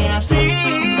tiene así.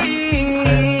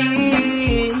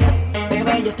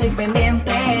 Bebé, yo estoy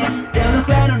pendiente. Te hablo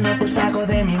claro, no te saco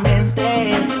de mi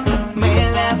mente.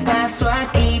 Me la paso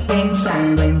aquí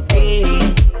pensando en ti.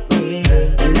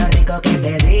 En lo rico que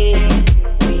te di.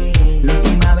 La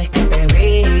última vez que te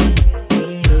vi.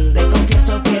 Te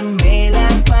confieso que me la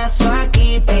paso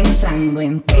aquí pensando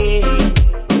en ti.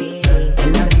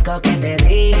 En lo rico que te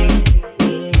di.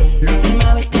 La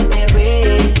última vez que te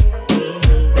vi.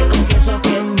 Te confieso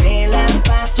que me la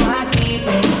paso aquí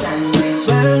pensando en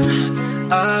ti.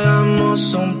 Ven,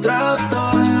 hagamos un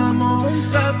trato.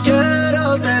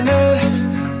 Quiero tener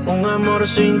un amor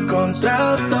sin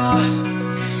contrato.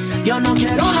 Yo no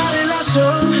quiero una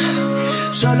relación,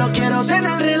 solo quiero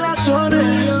tener relaciones.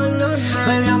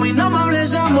 Baby, a mí no me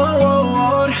hables de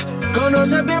amor.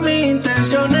 Conoces bien mis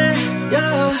intenciones,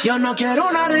 yeah. Yo no quiero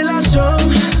una relación,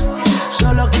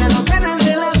 solo quiero tener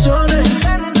relaciones.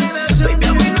 Baby,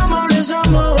 a mí no me hables de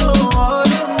amor.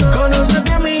 Conoces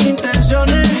bien mis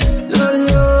intenciones,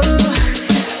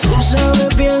 tú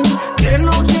sabes bien que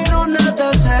no quiero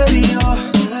nada serio.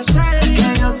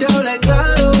 Que yo te hable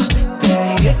claro.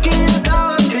 Te dije que ya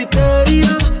estaba el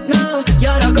criterio, no. Y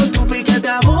ahora con tu pique te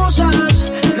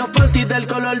abusas. Los panties del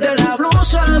color de la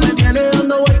blusa me tiene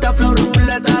dando vuelta flor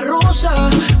ruleta rusa.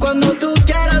 Cuando tú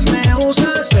quieras me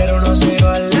usas, pero no se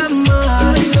vale.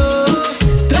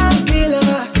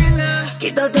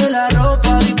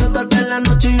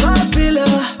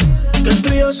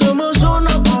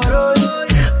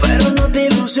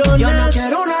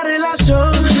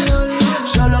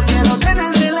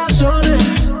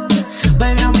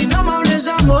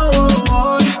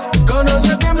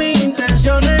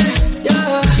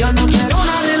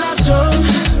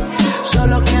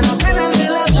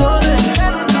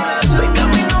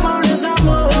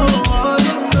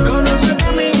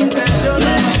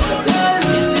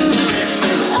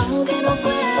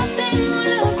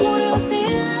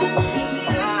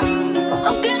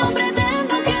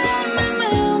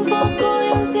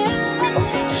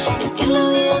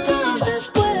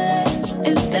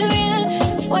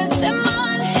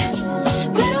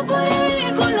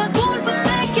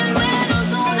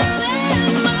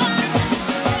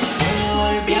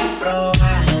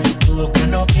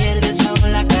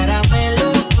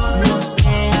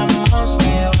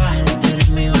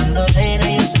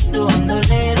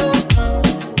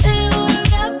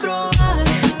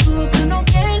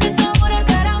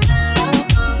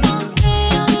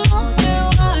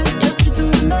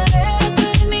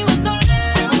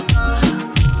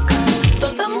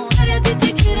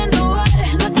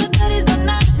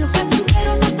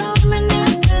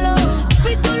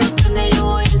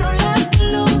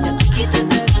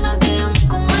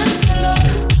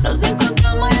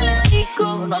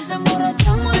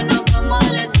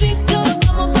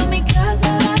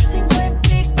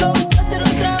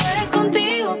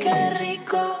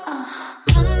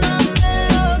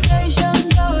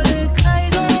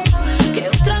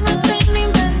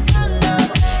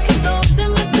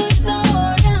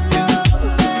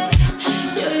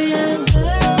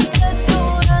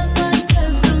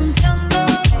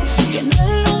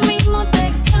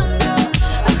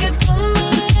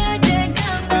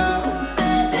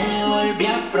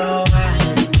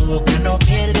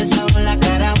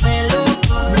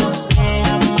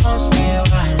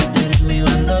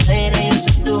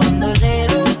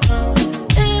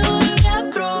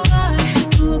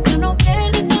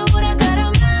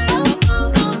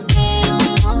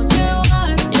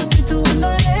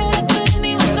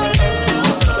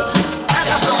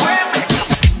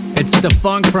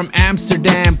 Funk from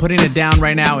Amsterdam, putting it down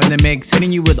right now in the mix,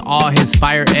 hitting you with all his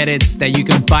fire edits that you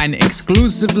can find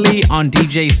exclusively on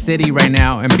DJ City right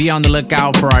now. And be on the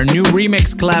lookout for our new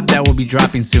remix collab that will be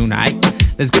dropping soon, alright?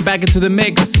 Let's get back into the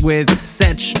mix with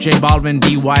Sech, J Balvin,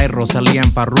 DY, Rosalía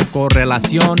and Farruko,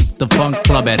 Relación, The Funk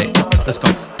Club Edit. Let's go.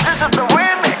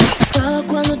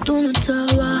 Cuando tú no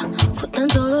estabas, fue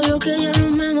tanto dolor que ya no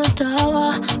me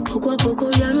mataba. Poco a poco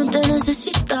ya no te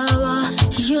necesitaba.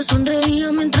 Y yo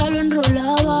sonreía mientras lo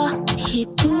enrolaba. Y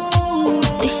tú,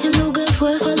 diciendo que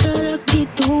fue falta de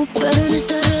actitud. Pero en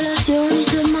esta relación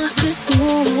hice más que tú.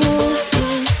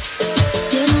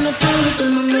 Ya no me pago, te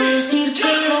mando a decir que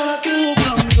tú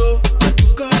cambió, te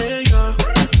toca a ella.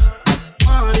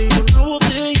 Mari, una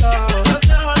botella.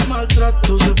 Gracias al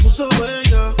maltrato se puso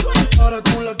bella. Ahora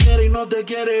tú la quieres y no te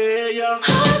quiere ella.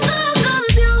 Todo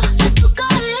cambió, le toca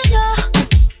a ella.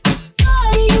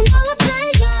 Mari, una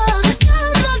botella. Gracias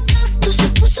al maltrato se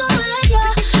puso bella.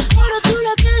 Ahora tú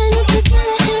la quieres y no te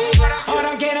quiere ella.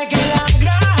 Ahora quiere que la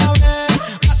grabe,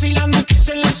 vacilando que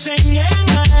se le enseñen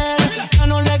a él. Ya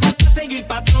no le gusta seguir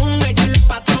patrón, ella es la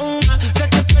patrona. Sé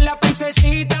que fue la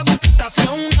princesita, busca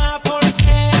Fiona.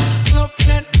 Porque los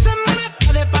fines de semana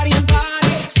está de party en party.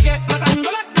 Sigue matando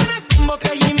las ganas con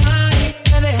botella y mari.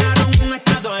 Me dejaron un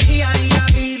estado ahí.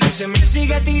 Dice, me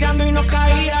sigue tirando y no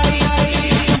caía ahí.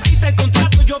 Rompiste el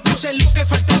contrato, yo puse lo que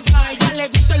faltaba. A ella le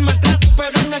gusta el maltrato,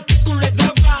 pero en el que tú le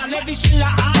dabas. Le dicen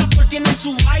la Apple, tiene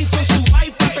su iPhone, su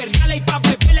iPad, pa' perrearla y pa'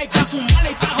 beberla y pa' fumarla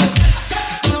y pa' joder.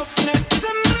 Los fines de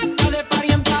semana está de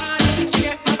party en party.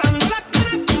 Sigue matando las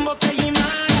ganas con botella y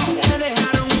mari. Me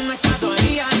dejaron un estado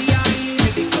ahí.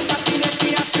 De discoteca y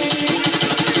decía así.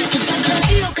 Tú te has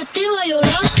creído que te iba a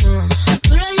llorar.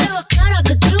 Tú la llevas clara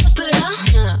que te iba a esperar.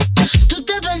 Tú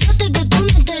te pensaste que tú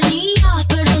me tenías,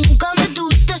 pero nunca me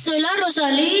tuviste, soy la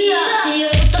Rosalía. Si yo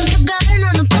tantas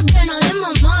cadenas, no pa' que nadie me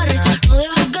amarre. No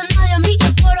dejo que nadie a mí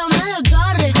ahora me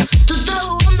desgarre. Tú estás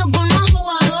jugando con una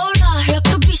jugadora, la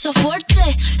que pisa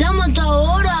fuerte, la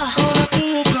matadora. Ahora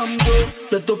tú cambió,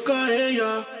 le toca a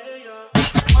ella.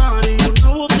 Mari, una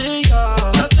botella.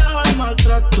 Gracias al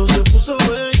maltrato se puso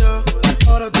bella.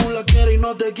 Ahora tú la quieres y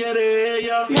no te quiere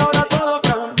ella. Y ahora todo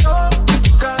cambió,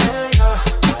 toca a ella.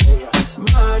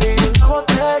 Mari, una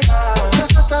botella.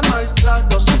 Gracias al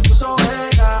maltrato se puso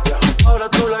bella. Ahora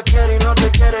tú la quieres y no te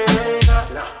quiere ella.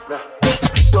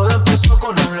 Todo empezó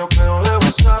con un bloqueo de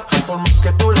WhatsApp. Por más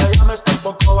que tú le llames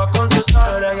tampoco va a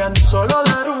contestar. Ella anda solo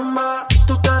de rumba,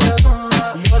 tú te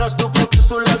derrumbas. Y ahora tú porque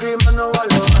su lágrima no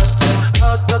valoraste.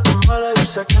 Hasta tu madre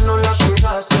dice que no la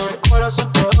cuidaste. El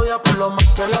corazón te odia por lo mal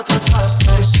que la trataste.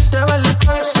 Y si te ve en la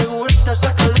calle seguro te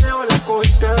saca el dedo. La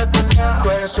cogiste de pendeja. Tú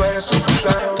eres un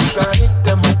caro,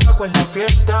 caíste muy bajo en la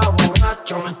fiesta,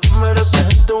 borracho. Tú mereces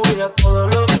en tu vida todo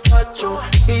lo que cacho.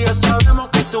 Y ya sabemos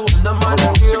que tú andas mal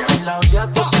herido. En la vida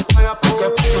tú se paga porque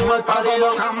fue tu mal para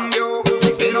todo cambió,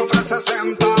 giro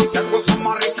 360. Se puso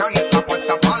más rica y está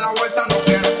puesta para la vuelta. No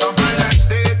quieres saber de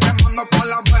ti, te mando por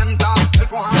la venta. El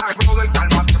coja del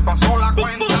calma te pasó la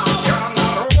cuenta. Ya anda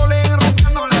rolling,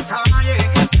 rompiendo la calle.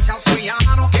 Se cansó y ya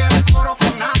no quiere coro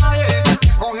con nadie.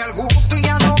 Coge el gusto y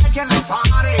ya no hay quien la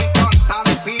pare. Está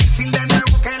difícil de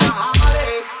nuevo que la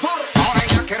jale. Ahora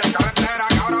ella quiere carretera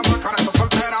y ahora más cara está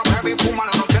soltera. Baby fuma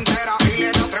la noche entera y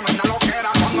le da tremenda loquera.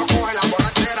 Cuando coge la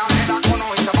borrachera le da cono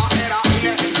y se bajera. Y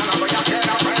le entra la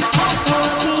bellaquera, pero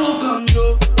todo cambió,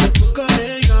 le toca a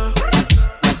ella.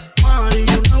 Mari,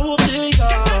 una botella.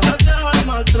 Gracias al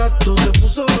maltrato se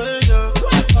puso bella.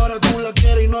 Ahora tú la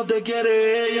quieres y no te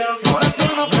quiere ella. ahora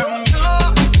todo cambió,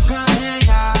 toca a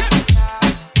ella.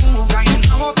 Hay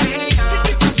una botella.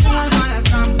 Gracias al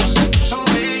maltrato se puso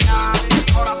bella.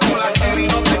 Ahora tú la quieres y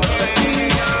no te quiere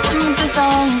ella. No te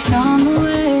estaba buscando,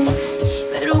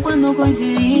 pero cuando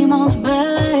coincidimos,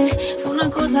 fue una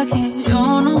cosa que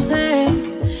yo no sé.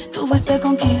 Tú fuiste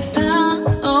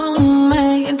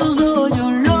conquistándome y en tus ojos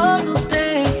yo lo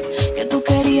noté. Que tú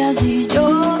querías y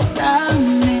yo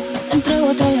también. Entre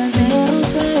botellas de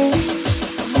rosé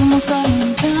nos fuimos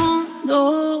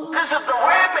calentando.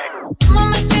 Mamá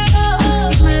me tiró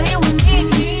y me dijo a mí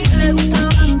que le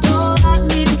gustaban todas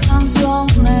mis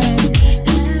canciones.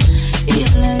 Y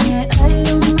yo le dije, ay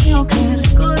Dios mío, qué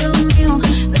rico Dios mío.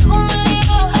 Luego me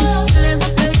dijo, le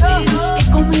gusté yo, que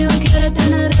conmigo quiere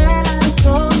tener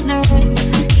relaciones.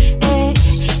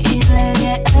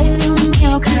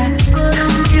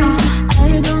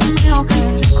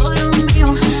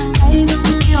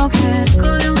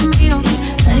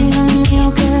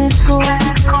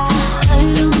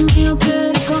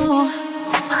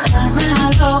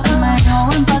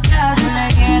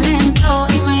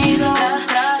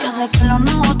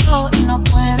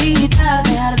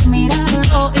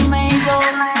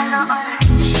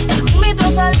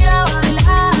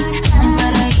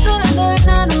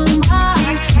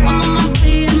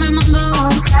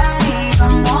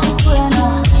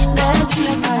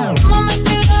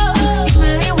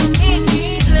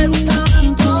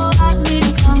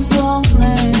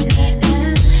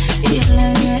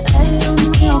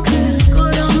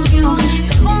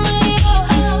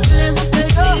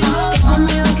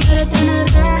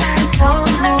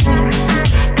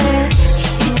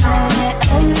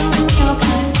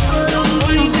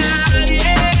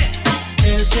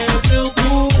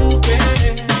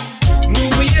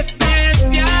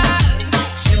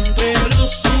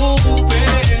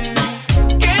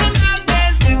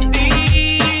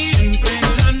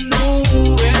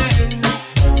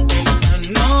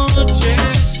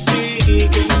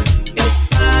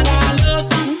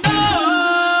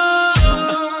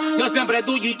 de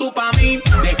tuyo y tú pa' mí,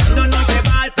 dejándonos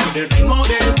llevar por el ritmo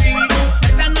del beat.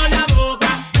 Besando la boca,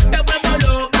 te vuelvo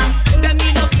loca, de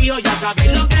mí no fijo, ya sabes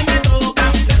lo que me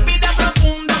toca. Respira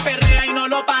profundo, perrea y no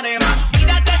lo pare más.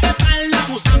 Mírate de espalda,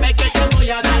 tú sabes que te voy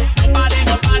a dar. No pare,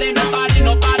 no pare, no pare,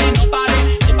 no pare, no pare,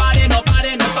 no pare, no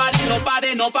pare, no pare, no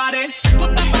pare, no pare. Tú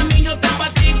estás pa' mí, yo estoy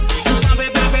pa' ti, tú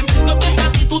sabes, bebé. Yo estoy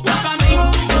pa' ti, tú estás pa' mí,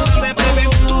 tú sabes, bebé.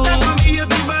 Tú estás pa' mí, yo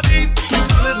estoy pa' ti, tú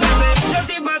sabes, bebé. Yo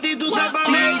estoy pa' ti, tú estás pa'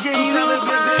 mí, tú sabes,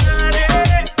 bebé.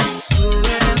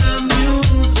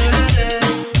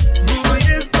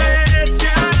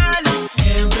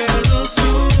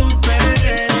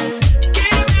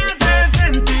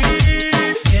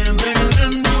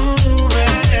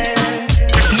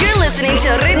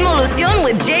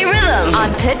 J Rhythm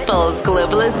on Pitbull's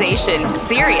Globalization,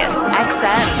 Sirius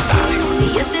XM. Si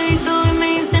yo te di todo y me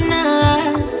diste nada,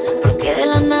 ¿por qué de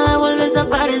la nada vuelves a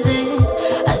aparecer?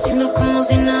 Haciendo como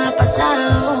si nada ha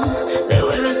pasado.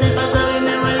 Devuelves el pasado y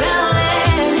me vuelve a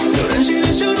ver. Lloré en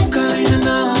silencio, nunca dije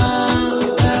nada,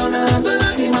 pero nadando en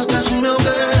lágrimas casi me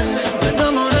ahogué. Me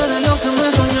enamoré de lo que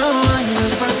me soñaba y me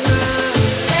desperté.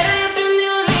 Pero yo aprendí a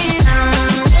olvidar.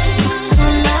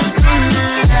 Son las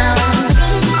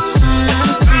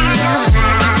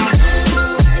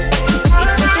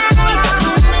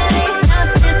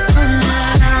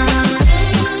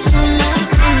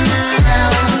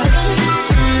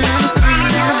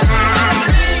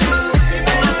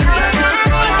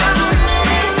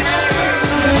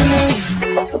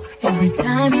Every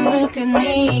time you look at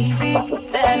me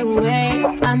that way,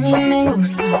 a mí me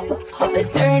gusta. All the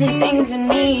dirty things in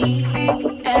me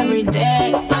every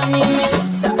day, a mí me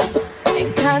gusta.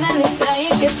 En cada detalle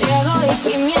que te hago y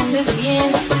que me haces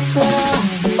bien. That's what I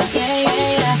want, yeah,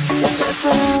 yeah, yeah. That's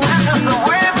what I want.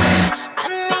 A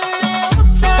mí me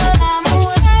gusta la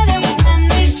mujer when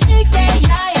they shake it,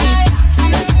 yeah, yeah. A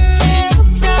mí me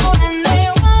gusta when they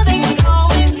want it, go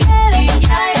and get it,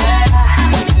 yeah, yeah. A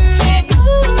mí me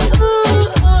gusta,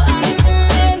 a mí me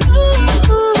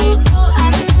gusta, a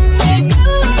mí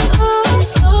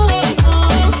me gusta.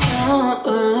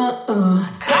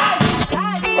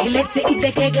 Y let's eat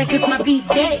the cake like it's my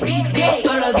B-Day.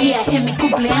 Todos los días es mi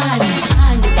cumpleaños.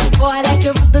 Oh, I like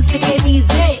it rough, take it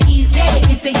easy.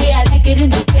 Dice, yeah, I like it in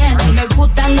the can. Me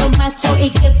gustan los machos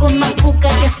y que con macuca,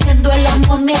 que haciendo el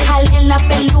amor me jalen la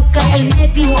peluca. Él me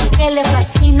dijo que le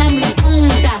fascina mi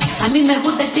punta. A mí me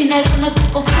gusta el dinero, no te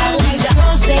confundas.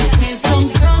 Yo sé que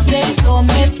son roses, so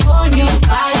me pone un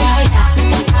fire.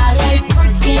 I like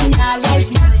working,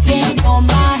 no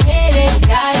my head is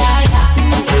yeah.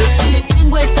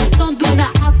 Tengo el sazón de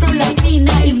una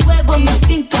afro-latina y muevo mi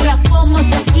cintura como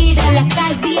Shakira. La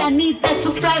caldianita,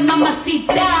 tu fly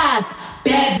mamacitas.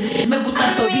 Bebs, me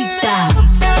gustan toditas.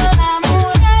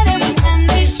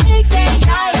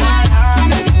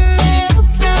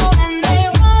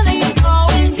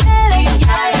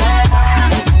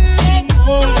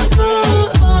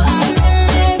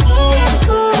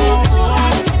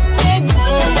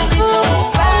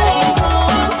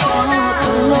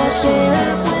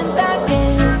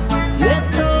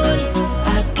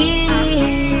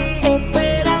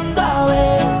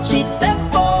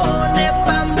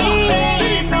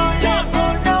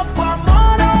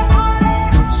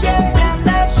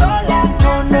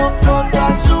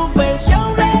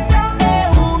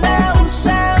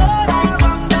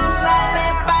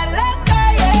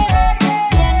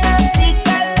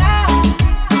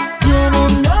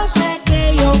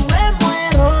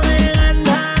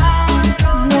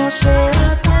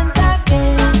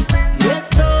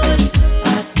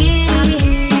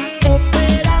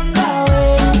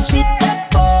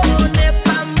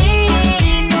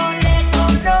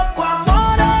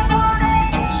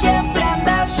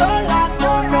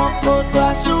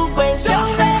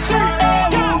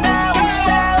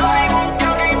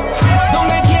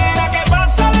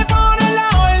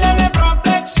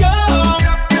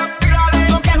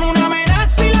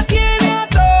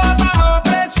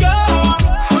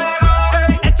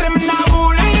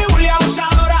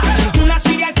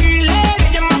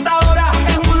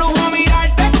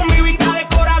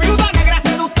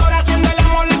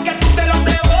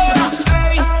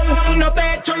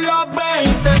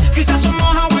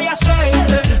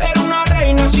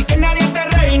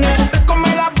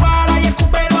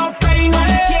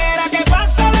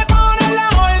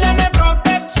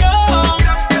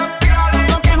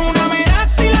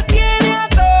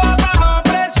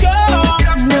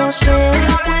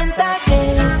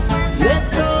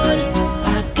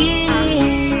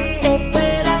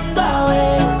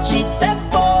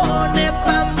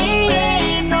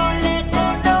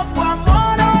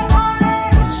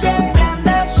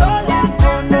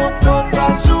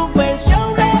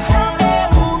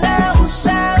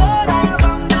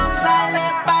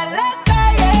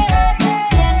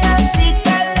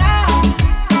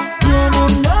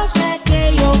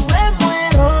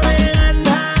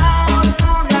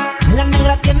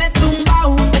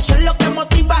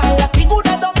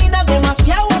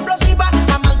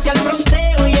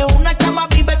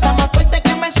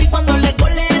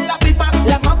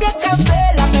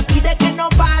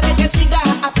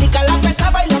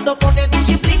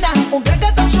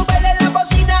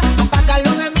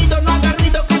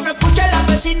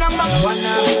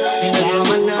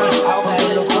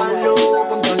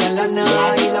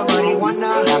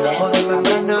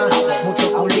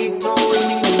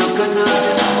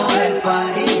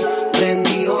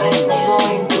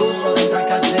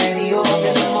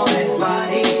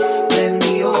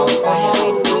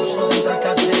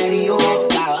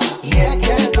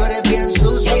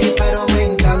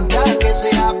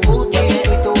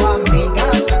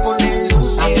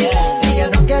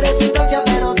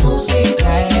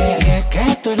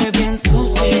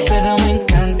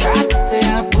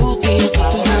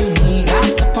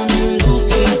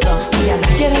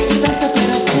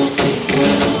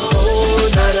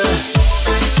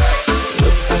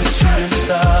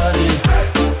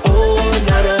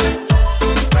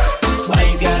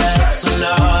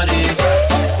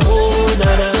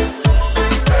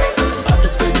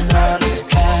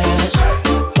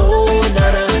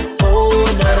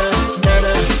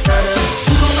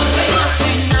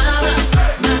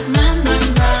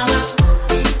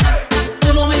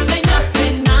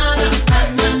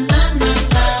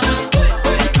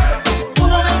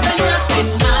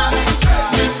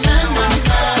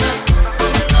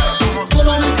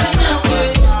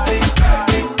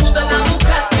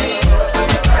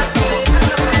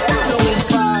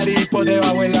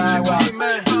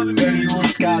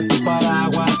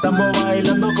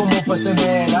 peces en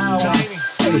el agua.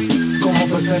 Ey, como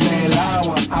peces en el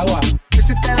agua. Agua.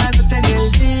 Existe la noche ni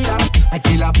el día.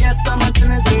 Aquí la fiesta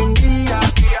mantiene sin día.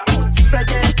 Siempre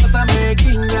que cosa me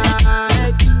guiña.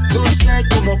 Dulce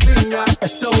como piña.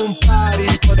 Esto es un party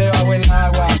por debajo del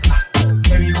agua.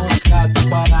 Baby, busca tu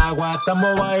paraguas.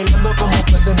 Estamos bailando como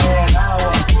peces en el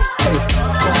agua. Ey,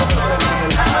 como peces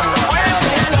en el agua.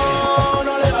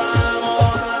 No le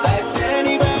vamos a este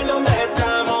nivel donde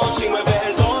estamos. Si mueves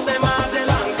el bote más te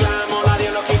lo anclamos.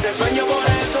 Nadie nos quita el sueño, por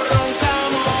eso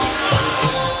roncamos.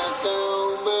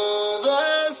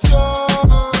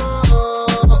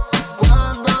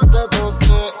 Cuando te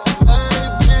toqué,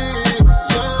 baby,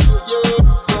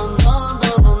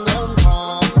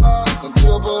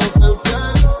 contigo puedo ser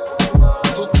fiel.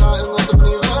 Tú estás en otro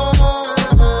nivel,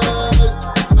 baby.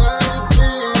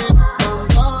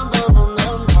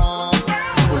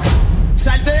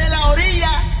 Salte de la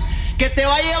orilla, que te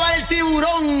va a llevar el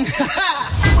tiburón.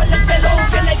 Huele el pelón,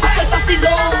 que le gusta el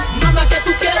vacilón. Mamá, que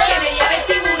tú quieres Que me lleve el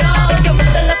tiburón. que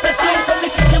mete la presión con mi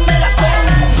frío en melazón.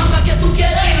 Mamá, que tú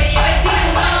quieres Que me lleve el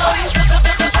tiburón.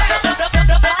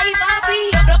 Ay, papi.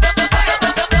 Que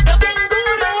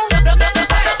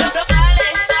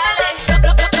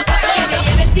me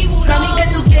lleve el tiburón. Mami, ¿qué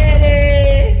tú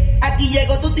quieres? Aquí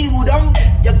llegó tu tiburón.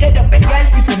 Yo quiero pelear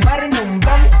y fumarme un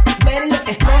blon. Ver lo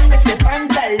que esconde ese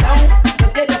pantalón.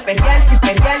 Yo quiero pelear y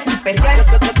pelear y pelear. Yo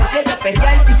quiero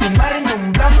pelear y fumarme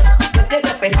un blon. Yo quiero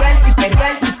pelear y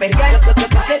pelear y pelear. Yo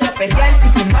quiero pelear y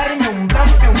fumarme un blon,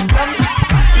 un blon.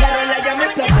 La rola ya me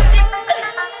explotó.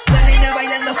 La niña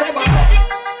bailando se botó.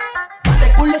 Ese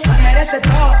culo se merece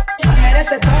todo. Se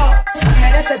merece todo. Se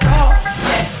merece todo.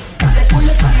 Yes. Ese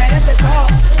culo se merece todo.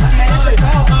 Se merece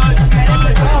todo. Se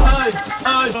merece todo.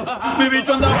 Mi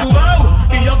bicho anda jugado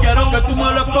y yo quiero que tú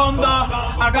me lo escondas.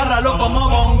 Agárralo como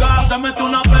bonga. Se mete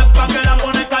una pepa que la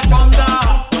pone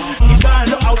cachonda. Quizás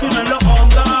en los Audi no en los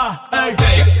Honda. Ey.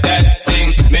 Shake that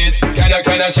thing, miss.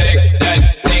 Can I shake that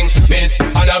thing, miss?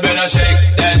 Annabella,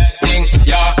 shake that thing,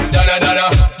 yeah. Donna,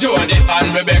 Jody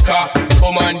and Rebecca,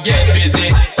 come on, get busy.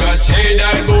 Just shake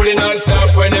that booty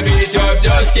non-stop when the beat drop.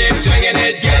 Just keep swinging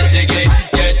it, get jiggy.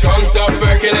 Get crunked up,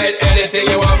 percolate anything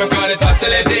you want, because it's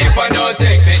oscillating if I don't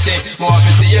take pity. More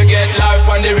to see you get life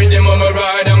on the rhythm of my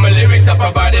ride, and my lyrics up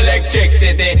about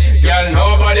electricity. Girl,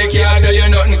 nobody can do you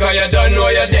nothing, cause you don't know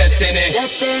your destiny. Se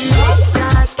te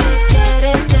nota que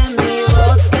quieres de mi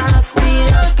boca.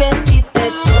 Cuidado que si te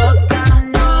toca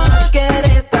no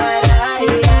quieres parar.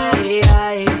 Ay,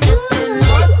 ay. Se te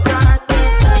nota que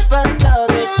estás pasado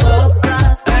de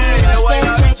copas. Cuidado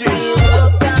que te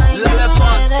equivocas y no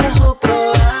te dejo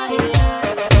probar.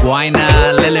 Guayna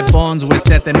Lele Pons with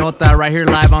Se Te Nota right here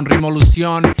live on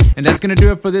Rimolucion. And that's gonna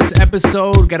do it for this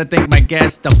episode. Gotta thank my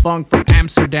guest, The Funk from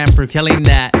Amsterdam, for killing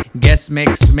that guest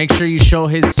mix. Make sure you show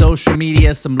his social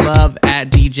media some love at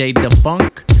DJ The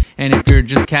Funk. And if you're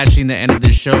just catching the end of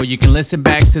this show, you can listen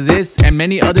back to this and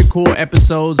many other cool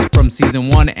episodes from season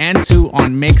 1 and 2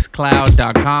 on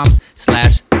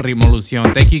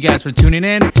mixcloud.com/Rimolucion. Thank you guys for tuning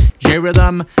in. J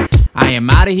Rhythm, I am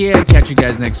out of here. Catch you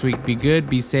guys next week. Be good,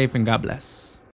 be safe, and God bless.